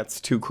anything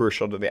that's too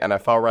crucial to the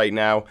NFL right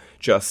now,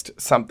 just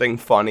something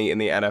funny in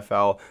the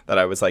NFL that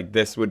I was like,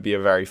 this would be a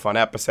very fun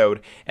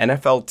episode.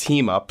 NFL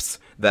team-ups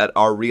that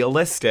are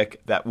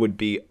realistic, that would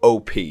be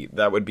OP,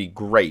 that would be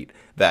great.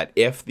 That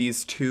if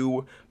these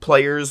two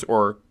players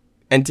or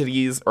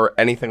entities or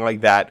anything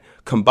like that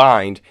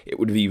combined, it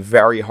would be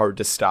very hard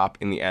to stop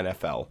in the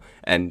NFL.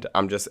 And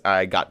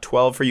I got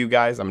 12 for you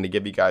guys. I'm going to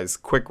give you guys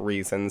quick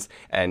reasons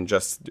and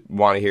just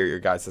want to hear your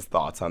guys'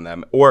 thoughts on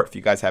them. Or if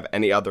you guys have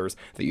any others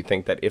that you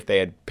think that if they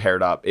had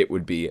paired up, it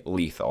would be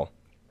lethal.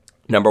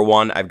 Number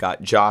 1, I've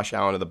got Josh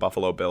Allen of the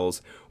Buffalo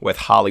Bills with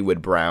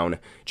Hollywood Brown.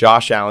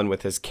 Josh Allen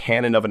with his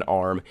cannon of an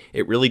arm.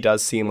 It really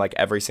does seem like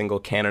every single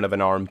cannon of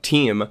an arm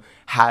team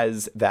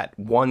has that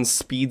one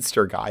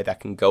speedster guy that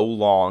can go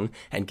long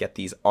and get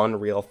these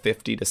unreal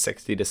 50 to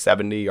 60 to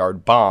 70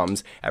 yard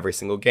bombs every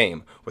single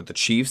game. With the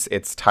Chiefs,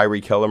 it's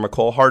Tyreek Hill or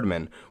McCole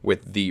Hardman.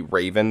 With the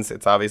Ravens,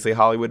 it's obviously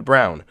Hollywood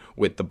Brown.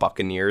 With the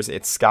Buccaneers,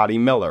 it's Scotty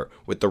Miller.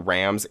 With the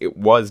Rams, it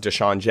was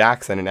Deshaun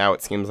Jackson, and now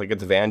it seems like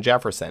it's Van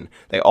Jefferson.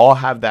 They all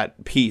have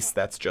that piece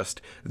that's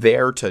just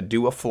there to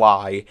do a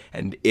fly,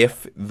 and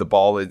if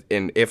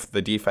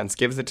the defense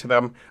gives it to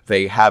them,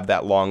 they have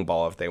that long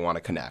ball if they want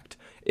to connect.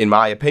 In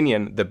my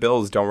opinion, the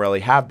Bills don't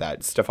really have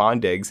that.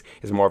 Stephon Diggs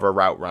is more of a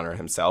route runner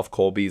himself.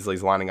 Cole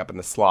Beasley's lining up in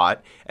the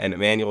slot, and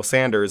Emmanuel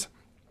Sanders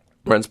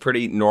runs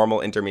pretty normal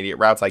intermediate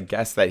routes. I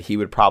guess that he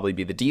would probably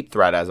be the deep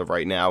threat as of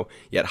right now,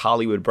 yet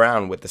Hollywood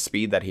Brown, with the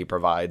speed that he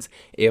provides,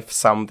 if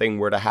something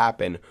were to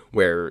happen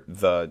where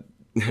the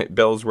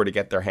Bills were to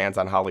get their hands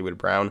on Hollywood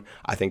Brown,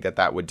 I think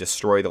that would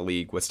destroy the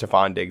league with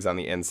Stephon Diggs on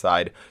the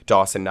inside,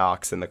 Dawson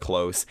Knox in the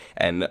close,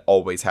 and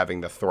always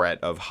having the threat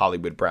of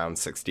Hollywood Brown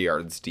 60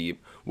 yards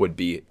deep would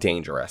be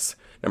dangerous.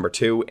 Number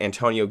 2,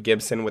 Antonio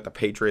Gibson with the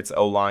Patriots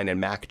O-line and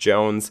Mac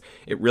Jones.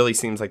 It really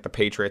seems like the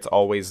Patriots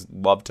always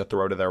love to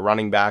throw to their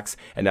running backs,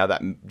 and now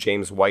that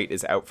James White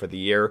is out for the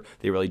year,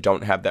 they really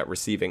don't have that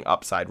receiving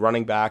upside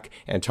running back.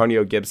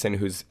 Antonio Gibson,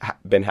 who's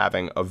been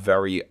having a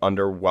very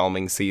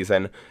underwhelming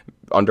season,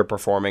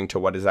 underperforming to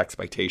what his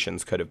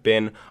expectations could have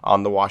been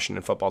on the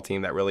Washington football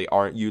team that really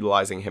aren't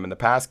utilizing him in the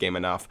pass game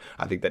enough.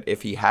 I think that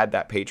if he had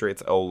that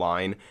Patriots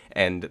O-line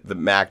and the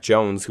Mac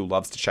Jones, who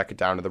loves to check it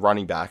down to the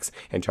running backs,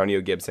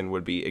 Antonio Gibson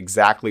would be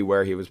exactly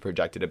where he was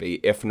projected to be,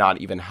 if not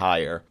even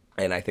higher.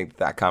 And I think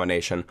that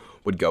combination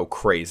would go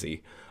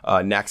crazy.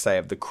 Next, I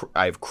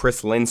have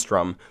Chris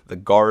Lindstrom, the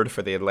guard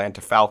for the Atlanta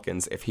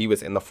Falcons. If he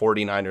was in the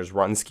 49ers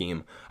run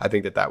scheme, I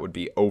think that would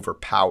be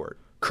overpowered.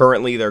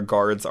 Currently, their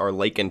guards are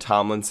Laken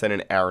Tomlinson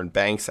and Aaron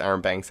Banks. Aaron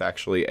Banks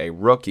actually a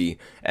rookie.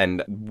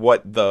 And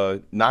what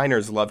the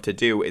Niners love to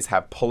do is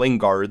have pulling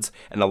guards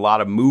and a lot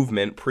of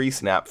movement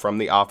pre-snap from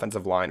the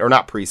offensive line. Or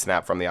not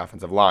pre-snap from the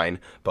offensive line,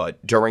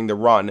 but during the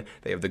run,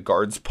 they have the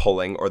guards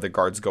pulling or the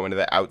guards going to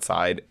the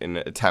outside in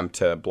an attempt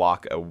to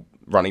block a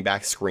running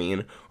back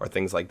screen or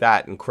things like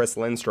that. And Chris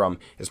Lindstrom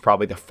is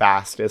probably the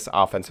fastest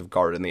offensive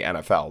guard in the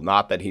NFL.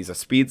 Not that he's a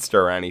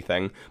speedster or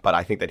anything, but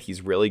I think that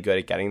he's really good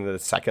at getting to the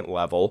second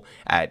level,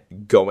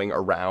 at going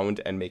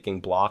around and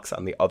making blocks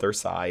on the other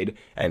side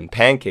and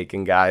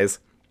pancaking guys.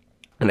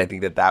 And I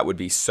think that would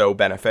be so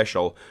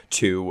beneficial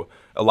to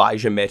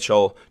Elijah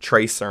Mitchell,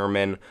 Trey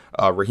Sermon,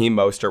 Raheem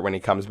Mostert when he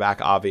comes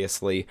back,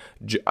 obviously.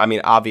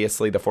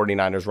 Obviously, the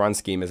 49ers run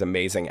scheme is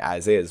amazing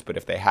as is, but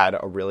if they had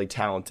a really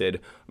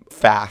talented,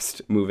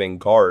 fast-moving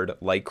guard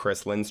like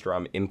Chris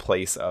Lindstrom in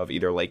place of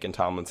either Laken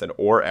Tomlinson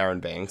or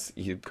Aaron Banks,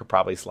 he could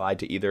probably slide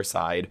to either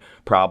side.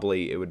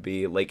 Probably it would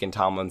be Laken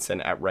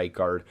Tomlinson at right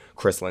guard,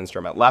 Chris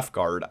Lindstrom at left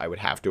guard, I would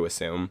have to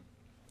assume.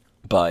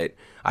 But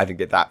I think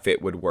that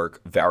fit would work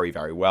very,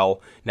 very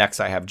well. Next,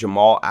 I have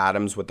Jamal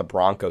Adams with the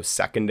Broncos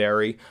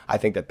secondary. I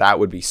think that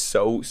would be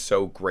so,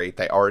 so great.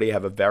 They already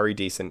have a very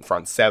decent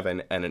front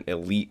seven and an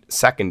elite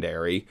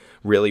secondary.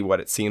 Really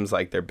what it seems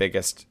like their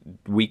biggest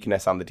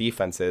weakness on the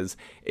defense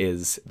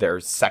is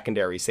their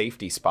secondary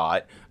safety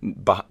spot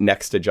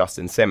next to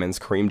Justin Simmons.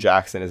 Kareem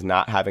Jackson is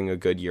not having a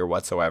good year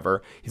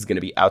whatsoever. He's going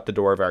to be out the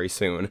door very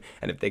soon.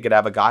 And if they could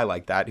have a guy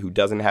like that who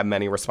doesn't have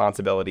many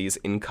responsibilities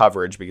in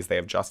coverage because they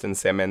have Justin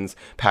Simmons,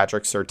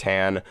 Patrick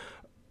Surtain,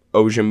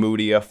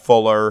 Ojemudia,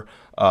 Fuller,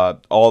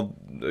 all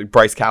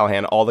Bryce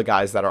Callahan, all the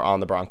guys that are on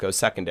the Broncos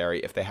secondary,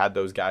 if they had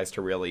those guys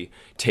to really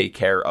take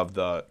care of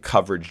the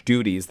coverage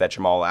duties that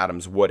Jamal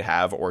Adams would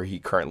have, or he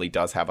currently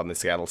does have on the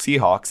Seattle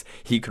Seahawks,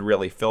 he could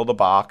really fill the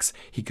box.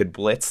 He could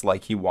blitz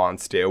like he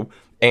wants to.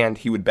 And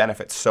he would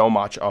benefit so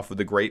much off of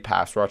the great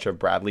pass rush of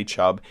Bradley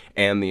Chubb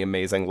and the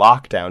amazing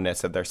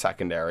lockdownness of their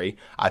secondary.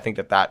 I think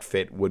that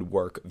fit would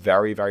work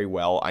very, very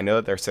well. I know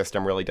that their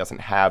system really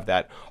doesn't have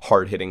that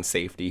hard-hitting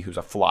safety who's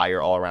a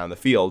flyer all around the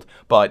field,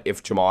 but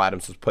if Jamal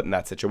Adams was put in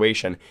that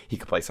situation, he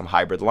could play some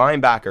hybrid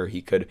linebacker.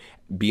 He could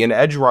be an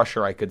edge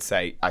rusher, I could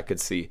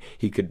see.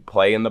 He could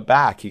play in the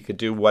back. He could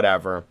do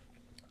whatever.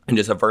 And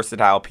just a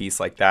versatile piece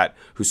like that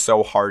who's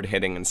so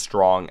hard-hitting and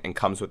strong and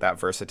comes with that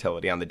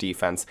versatility on the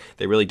defense.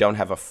 They really don't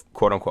have a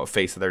quote-unquote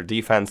face of their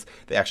defense.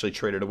 They actually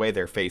traded away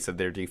their face of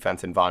their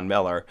defense in Von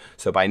Miller.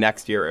 So by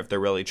next year, if they're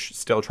really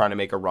still trying to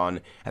make a run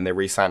and they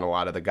re-sign a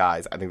lot of the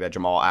guys, I think that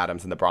Jamal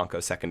Adams and the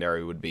Broncos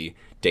secondary would be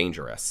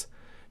dangerous.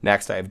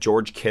 Next, I have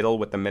George Kittle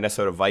with the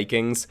Minnesota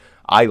Vikings.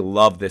 I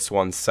love this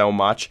one so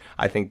much.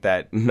 I think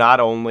that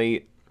not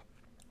only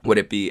would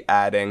it be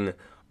adding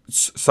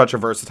such a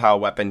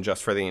versatile weapon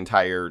just for the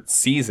entire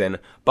season,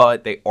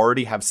 but they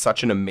already have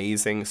such an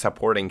amazing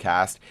supporting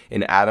cast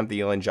in Adam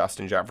Thielen,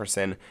 Justin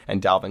Jefferson,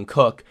 and Dalvin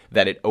Cook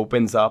that it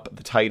opens up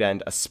the tight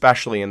end,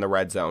 especially in the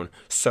red zone,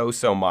 so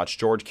much.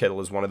 George Kittle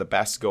is one of the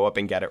best go up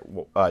and get it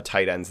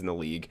tight ends in the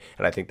league,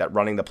 and I think that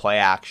running the play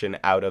action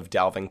out of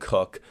Dalvin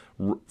Cook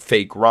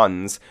fake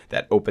runs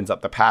that opens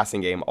up the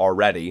passing game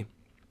already.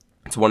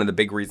 It's one of the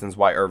big reasons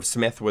why Irv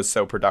Smith was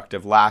so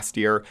productive last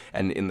year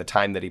and in the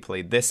time that he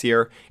played this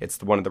year.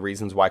 It's one of the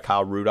reasons why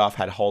Kyle Rudolph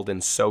had hauled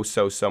in so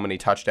many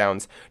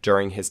touchdowns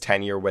during his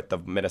tenure with the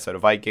Minnesota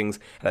Vikings.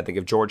 And I think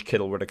if George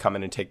Kittle were to come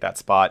in and take that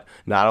spot,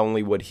 not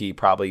only would he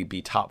probably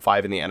be top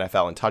 5 in the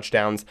NFL in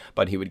touchdowns,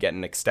 but he would get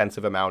an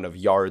extensive amount of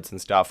yards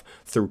and stuff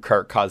through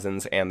Kirk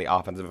Cousins and the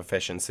offensive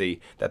efficiency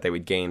that they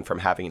would gain from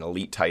having an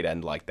elite tight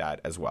end like that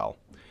as well.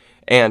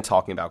 And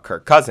talking about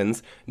Kirk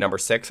Cousins, number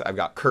 6, I've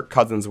got Kirk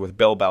Cousins with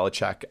Bill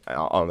Belichick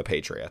on the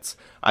Patriots.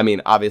 I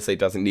mean, obviously it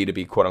doesn't need to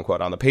be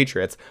quote-unquote on the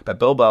Patriots, but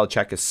Bill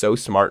Belichick is so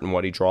smart in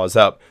what he draws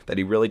up that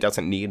he really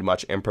doesn't need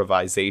much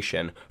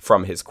improvisation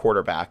from his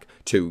quarterback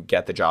to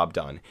get the job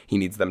done. He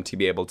needs them to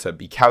be able to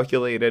be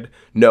calculated,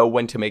 know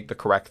when to make the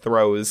correct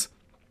throws,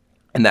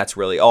 and that's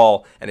really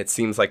all. And it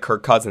seems like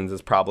Kirk Cousins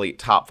is probably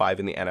top 5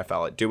 in the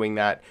NFL at doing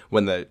that.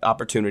 When the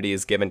opportunity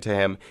is given to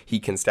him, he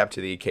can step to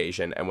the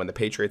occasion. And when the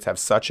Patriots have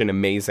such an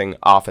amazing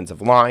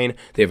offensive line,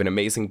 they have an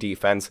amazing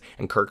defense,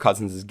 and Kirk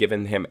Cousins has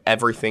given him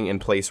everything in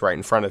place right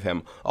in front of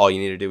him. All you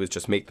need to do is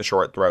just make the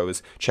short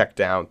throws, check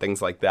down,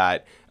 things like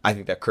that. I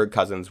think that Kirk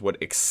Cousins would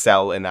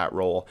excel in that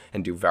role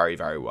and do very,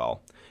 very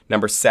well.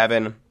 Number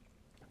 7,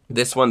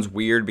 this one's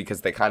weird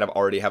because they kind of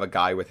already have a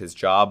guy with his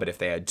job, but if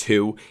they had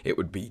 2, it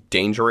would be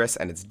dangerous,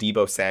 and it's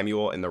Deebo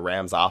Samuel in the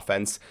Rams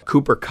offense.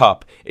 Cooper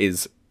Kupp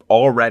is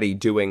already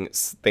doing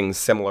things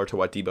similar to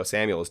what Deebo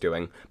Samuel is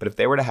doing, but if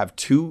they were to have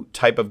 2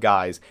 type of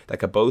guys that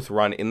could both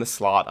run in the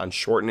slot on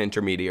short and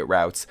intermediate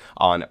routes,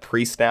 on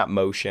pre-snap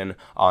motion,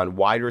 on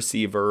wide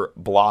receiver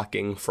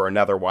blocking for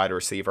another wide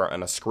receiver,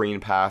 and a screen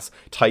pass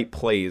type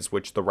plays,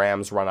 which the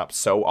Rams run up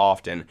so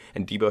often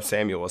and Deebo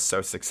Samuel is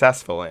so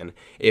successful in,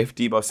 if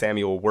Deebo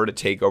Samuel were to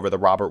take over the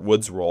Robert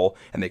Woods role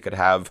and they could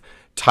have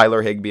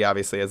Tyler Higbee,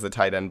 obviously, as the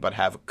tight end, but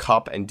have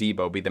Kupp and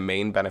Deebo be the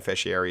main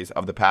beneficiaries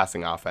of the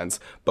passing offense.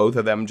 Both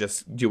of them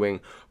just doing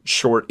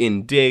short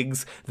in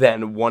digs,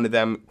 then one of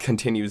them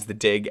continues the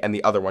dig and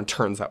the other one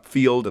turns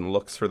upfield and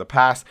looks for the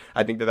pass.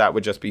 I think that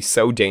would just be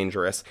so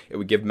dangerous. It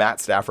would give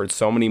Matt Stafford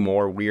so many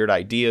more weird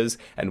ideas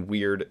and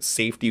weird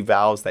safety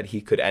valves that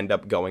he could end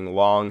up going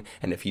long,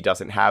 and if he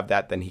doesn't have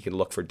that, then he could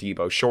look for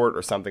Deebo short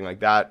or something like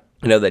that.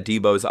 I know that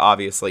Deebo's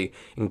obviously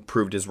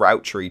improved his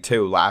route tree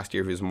too. Last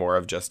year he was more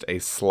of just a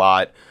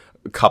slot,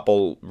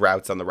 couple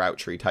routes on the route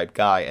tree type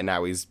guy, and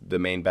now he's the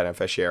main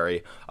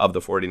beneficiary of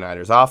the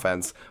 49ers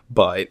offense.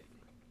 But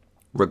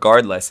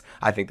regardless,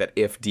 I think that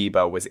if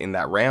Deebo was in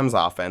that Rams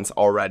offense,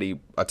 already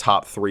a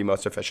top 3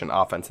 most efficient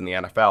offense in the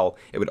NFL,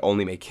 it would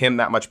only make him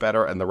that much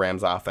better and the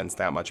Rams offense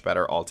that much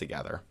better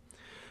altogether.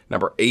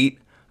 Number 8,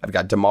 I've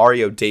got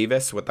Demario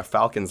Davis with the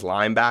Falcons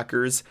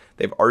linebackers.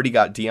 They've already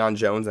got Deion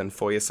Jones and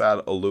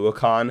Foyesade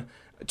Oluokun,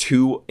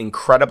 2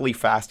 incredibly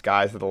fast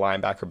guys at the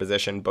linebacker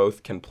position.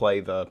 Both can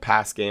play the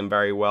pass game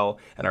very well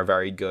and are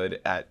very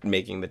good at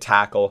making the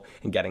tackle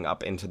and getting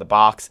up into the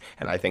box.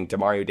 And I think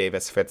Demario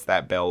Davis fits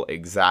that bill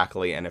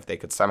exactly. And if they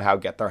could somehow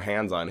get their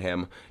hands on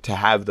him, to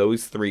have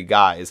those 3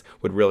 guys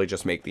would really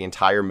just make the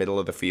entire middle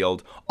of the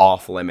field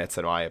off limits,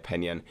 in my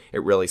opinion.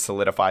 It really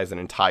solidifies an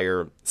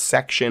entire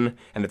section.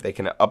 And if they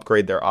can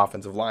upgrade their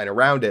offensive line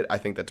around it, I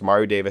think that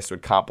Demario Davis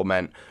would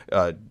complement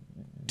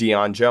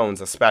Deion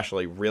Jones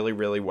especially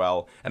really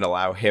well and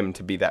allow him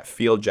to be that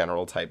field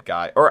general type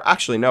guy. Or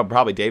actually, no,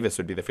 probably Davis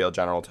would be the field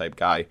general type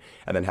guy,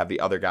 and then have the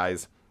other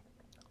guys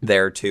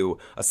there to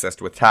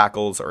assist with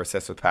tackles or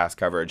assist with pass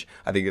coverage.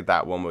 I think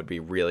that one would be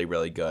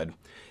really good.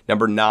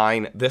 Number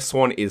 9, this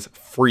one is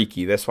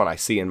freaky. This one I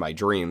see in my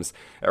dreams,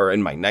 or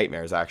in my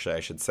nightmares, actually,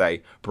 I should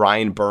say.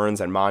 Brian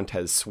Burns and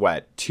Montez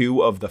Sweat,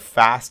 two of the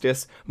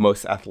fastest,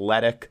 most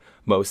athletic,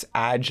 most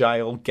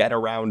agile,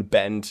 get-around,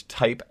 bend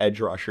type edge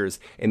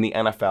rushers in the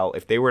NFL.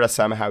 If they were to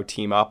somehow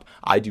team up,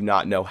 I do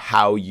not know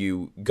how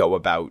you go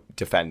about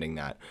defending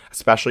that,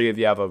 especially if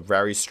you have a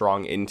very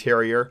strong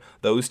interior.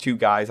 Those two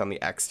guys on the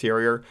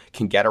exterior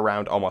can get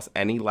around almost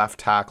any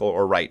left tackle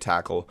or right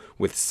tackle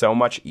with so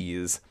much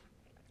ease.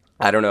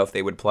 I don't know if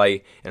they would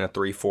play in a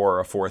 3-4 or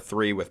a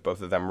 4-3 with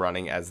both of them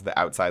running as the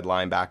outside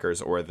linebackers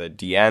or the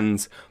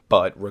DNs,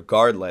 but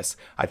regardless,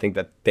 I think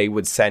that they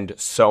would send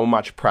so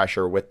much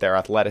pressure with their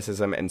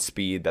athleticism and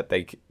speed that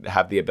they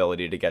have the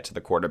ability to get to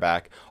the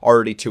quarterback.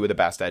 Already two of the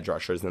best edge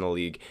rushers in the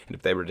league, and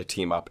if they were to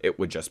team up, it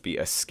would just be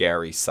a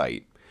scary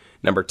sight.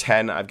 Number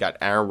 10, I've got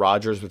Aaron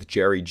Rodgers with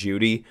Jerry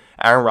Jeudy.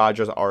 Aaron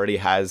Rodgers already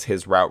has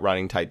his route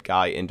running type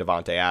guy in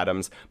Davante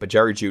Adams, but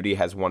Jerry Jeudy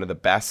has one of the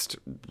best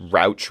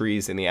route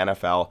trees in the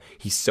NFL.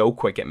 He's so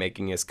quick at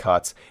making his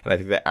cuts, and I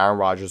think that Aaron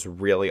Rodgers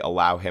really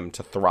allow him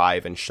to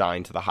thrive and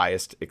shine to the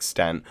highest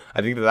extent.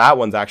 I think that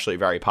one's actually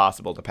very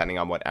possible depending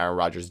on what Aaron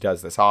Rodgers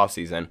does this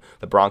offseason.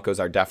 The Broncos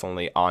are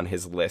definitely on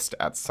his list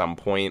at some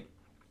point,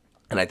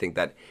 and I think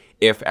that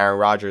if Aaron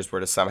Rodgers were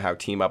to somehow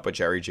team up with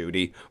Jerry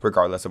Jeudy,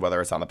 regardless of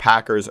whether it's on the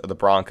Packers or the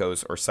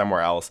Broncos or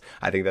somewhere else,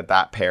 I think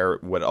that pair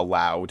would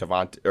allow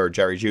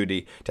Jerry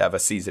Jeudy to have a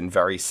season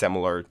very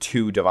similar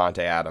to Davante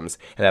Adams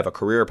and have a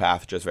career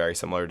path just very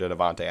similar to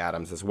Davante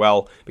Adams as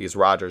well, because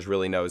Rodgers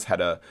really knows how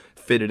to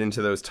fit it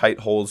into those tight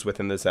holes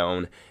within the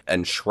zone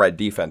and shred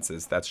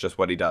defenses. That's just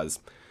what he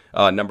does.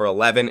 Number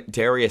 11,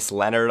 Darius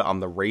Leonard on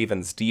the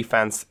Ravens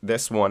defense.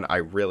 This one I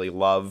really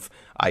love.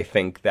 I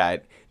think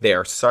that they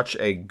are such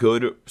a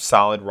good,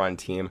 solid run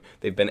team.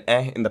 They've been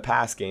in the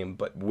pass game,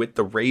 but with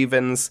the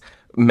Ravens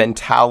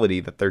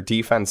mentality that their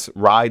defense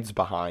rides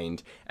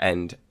behind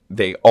and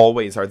they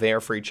always are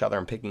there for each other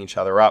and picking each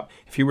other up.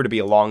 If he were to be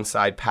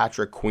alongside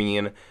Patrick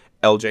Queen,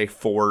 LJ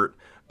Fort,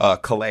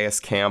 Calais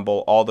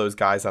Campbell, all those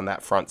guys on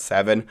that front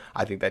seven,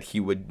 I think that he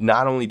would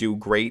not only do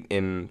great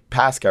in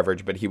pass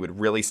coverage, but he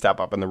would really step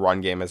up in the run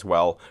game as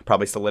well,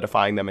 probably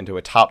solidifying them into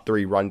a top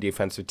 3 run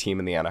defensive team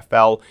in the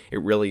NFL. It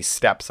really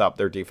steps up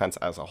their defense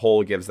as a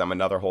whole, gives them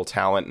another whole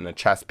talent and a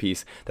chess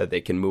piece that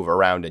they can move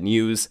around and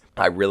use.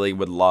 I really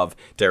would love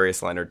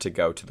Darius Leonard to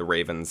go to the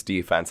Ravens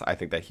defense. I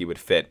think that he would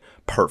fit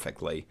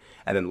perfectly.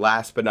 And then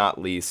last but not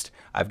least,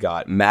 I've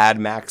got Mad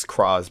Max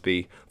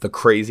Crosby, the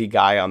crazy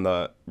guy on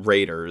the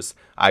Raiders.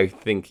 I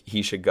think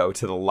he should go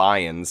to the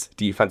Lions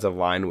defensive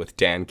line with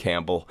Dan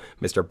Campbell.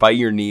 Mr. Bite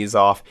Your Knees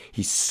Off.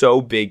 He's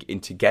so big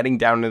into getting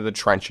down into the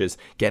trenches,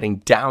 getting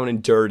down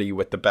and dirty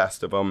with the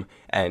best of them,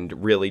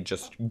 and really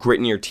just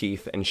gritting your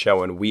teeth and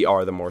showing we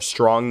are the more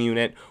strong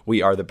unit,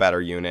 we are the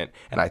better unit.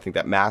 And I think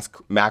that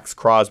Max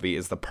Crosby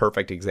is the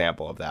perfect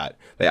example of that.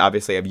 They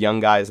obviously have young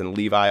guys in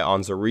Levi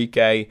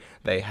Onwuzurike.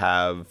 They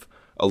have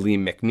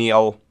Aleem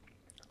McNeil.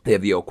 They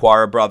have the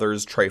Okwara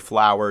brothers, Trey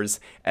Flowers,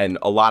 and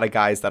a lot of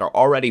guys that are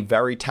already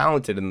very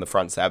talented in the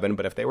front seven.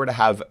 But if they were to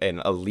have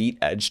an elite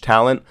edge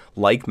talent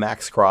like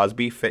Max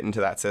Crosby fit into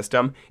that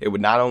system, it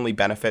would not only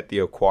benefit the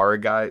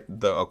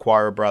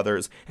Okwara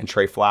brothers and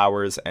Trey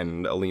Flowers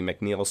and Aleem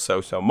McNeil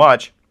so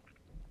much,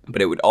 but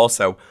it would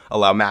also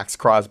allow Max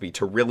Crosby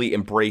to really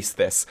embrace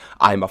this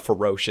I'm a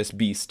ferocious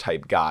beast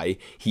type guy.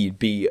 He'd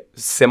be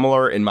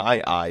similar in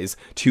my eyes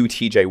to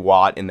TJ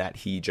Watt in that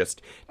he just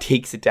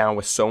takes it down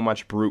with so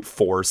much brute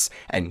force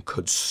and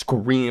could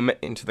scream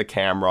into the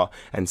camera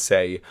and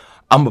say,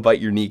 I'm gonna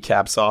bite your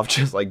kneecaps off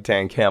just like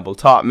Dan Campbell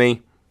taught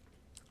me.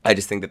 I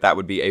just think that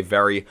would be a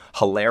very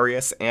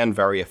hilarious and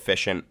very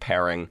efficient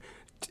pairing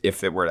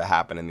if it were to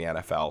happen in the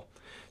NFL.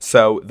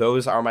 So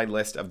those are my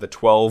list of the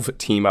 12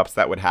 team-ups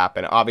that would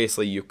happen.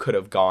 Obviously, you could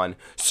have gone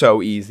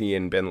so easy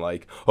and been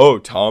like, oh,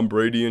 Tom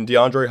Brady and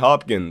DeAndre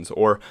Hopkins,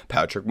 or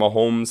Patrick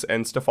Mahomes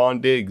and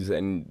Stephon Diggs,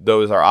 and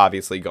those are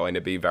obviously going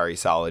to be very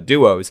solid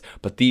duos.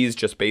 But these,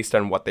 just based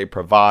on what they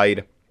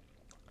provide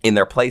in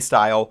their play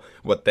style,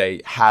 what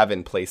they have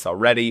in place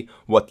already,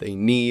 what they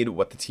need,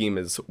 what the team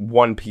is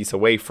one piece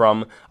away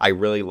from, I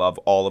really love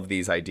all of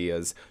these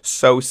ideas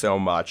so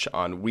much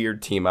on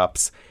weird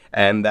team-ups.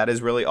 And that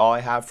is really all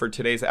I have for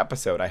today's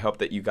episode. I hope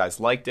that you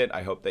guys liked it.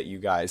 I hope that you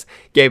guys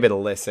gave it a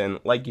listen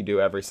like you do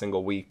every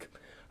single week.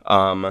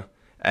 And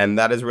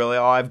that is really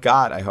all I've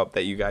got. I hope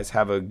that you guys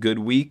have a good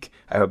week.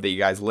 I hope that you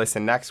guys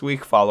listen next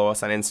week. Follow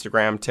us on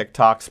Instagram,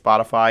 TikTok,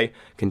 Spotify.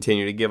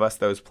 Continue to give us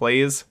those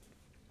plays.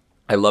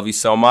 I love you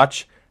so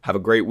much. Have a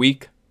great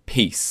week.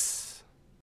 Peace.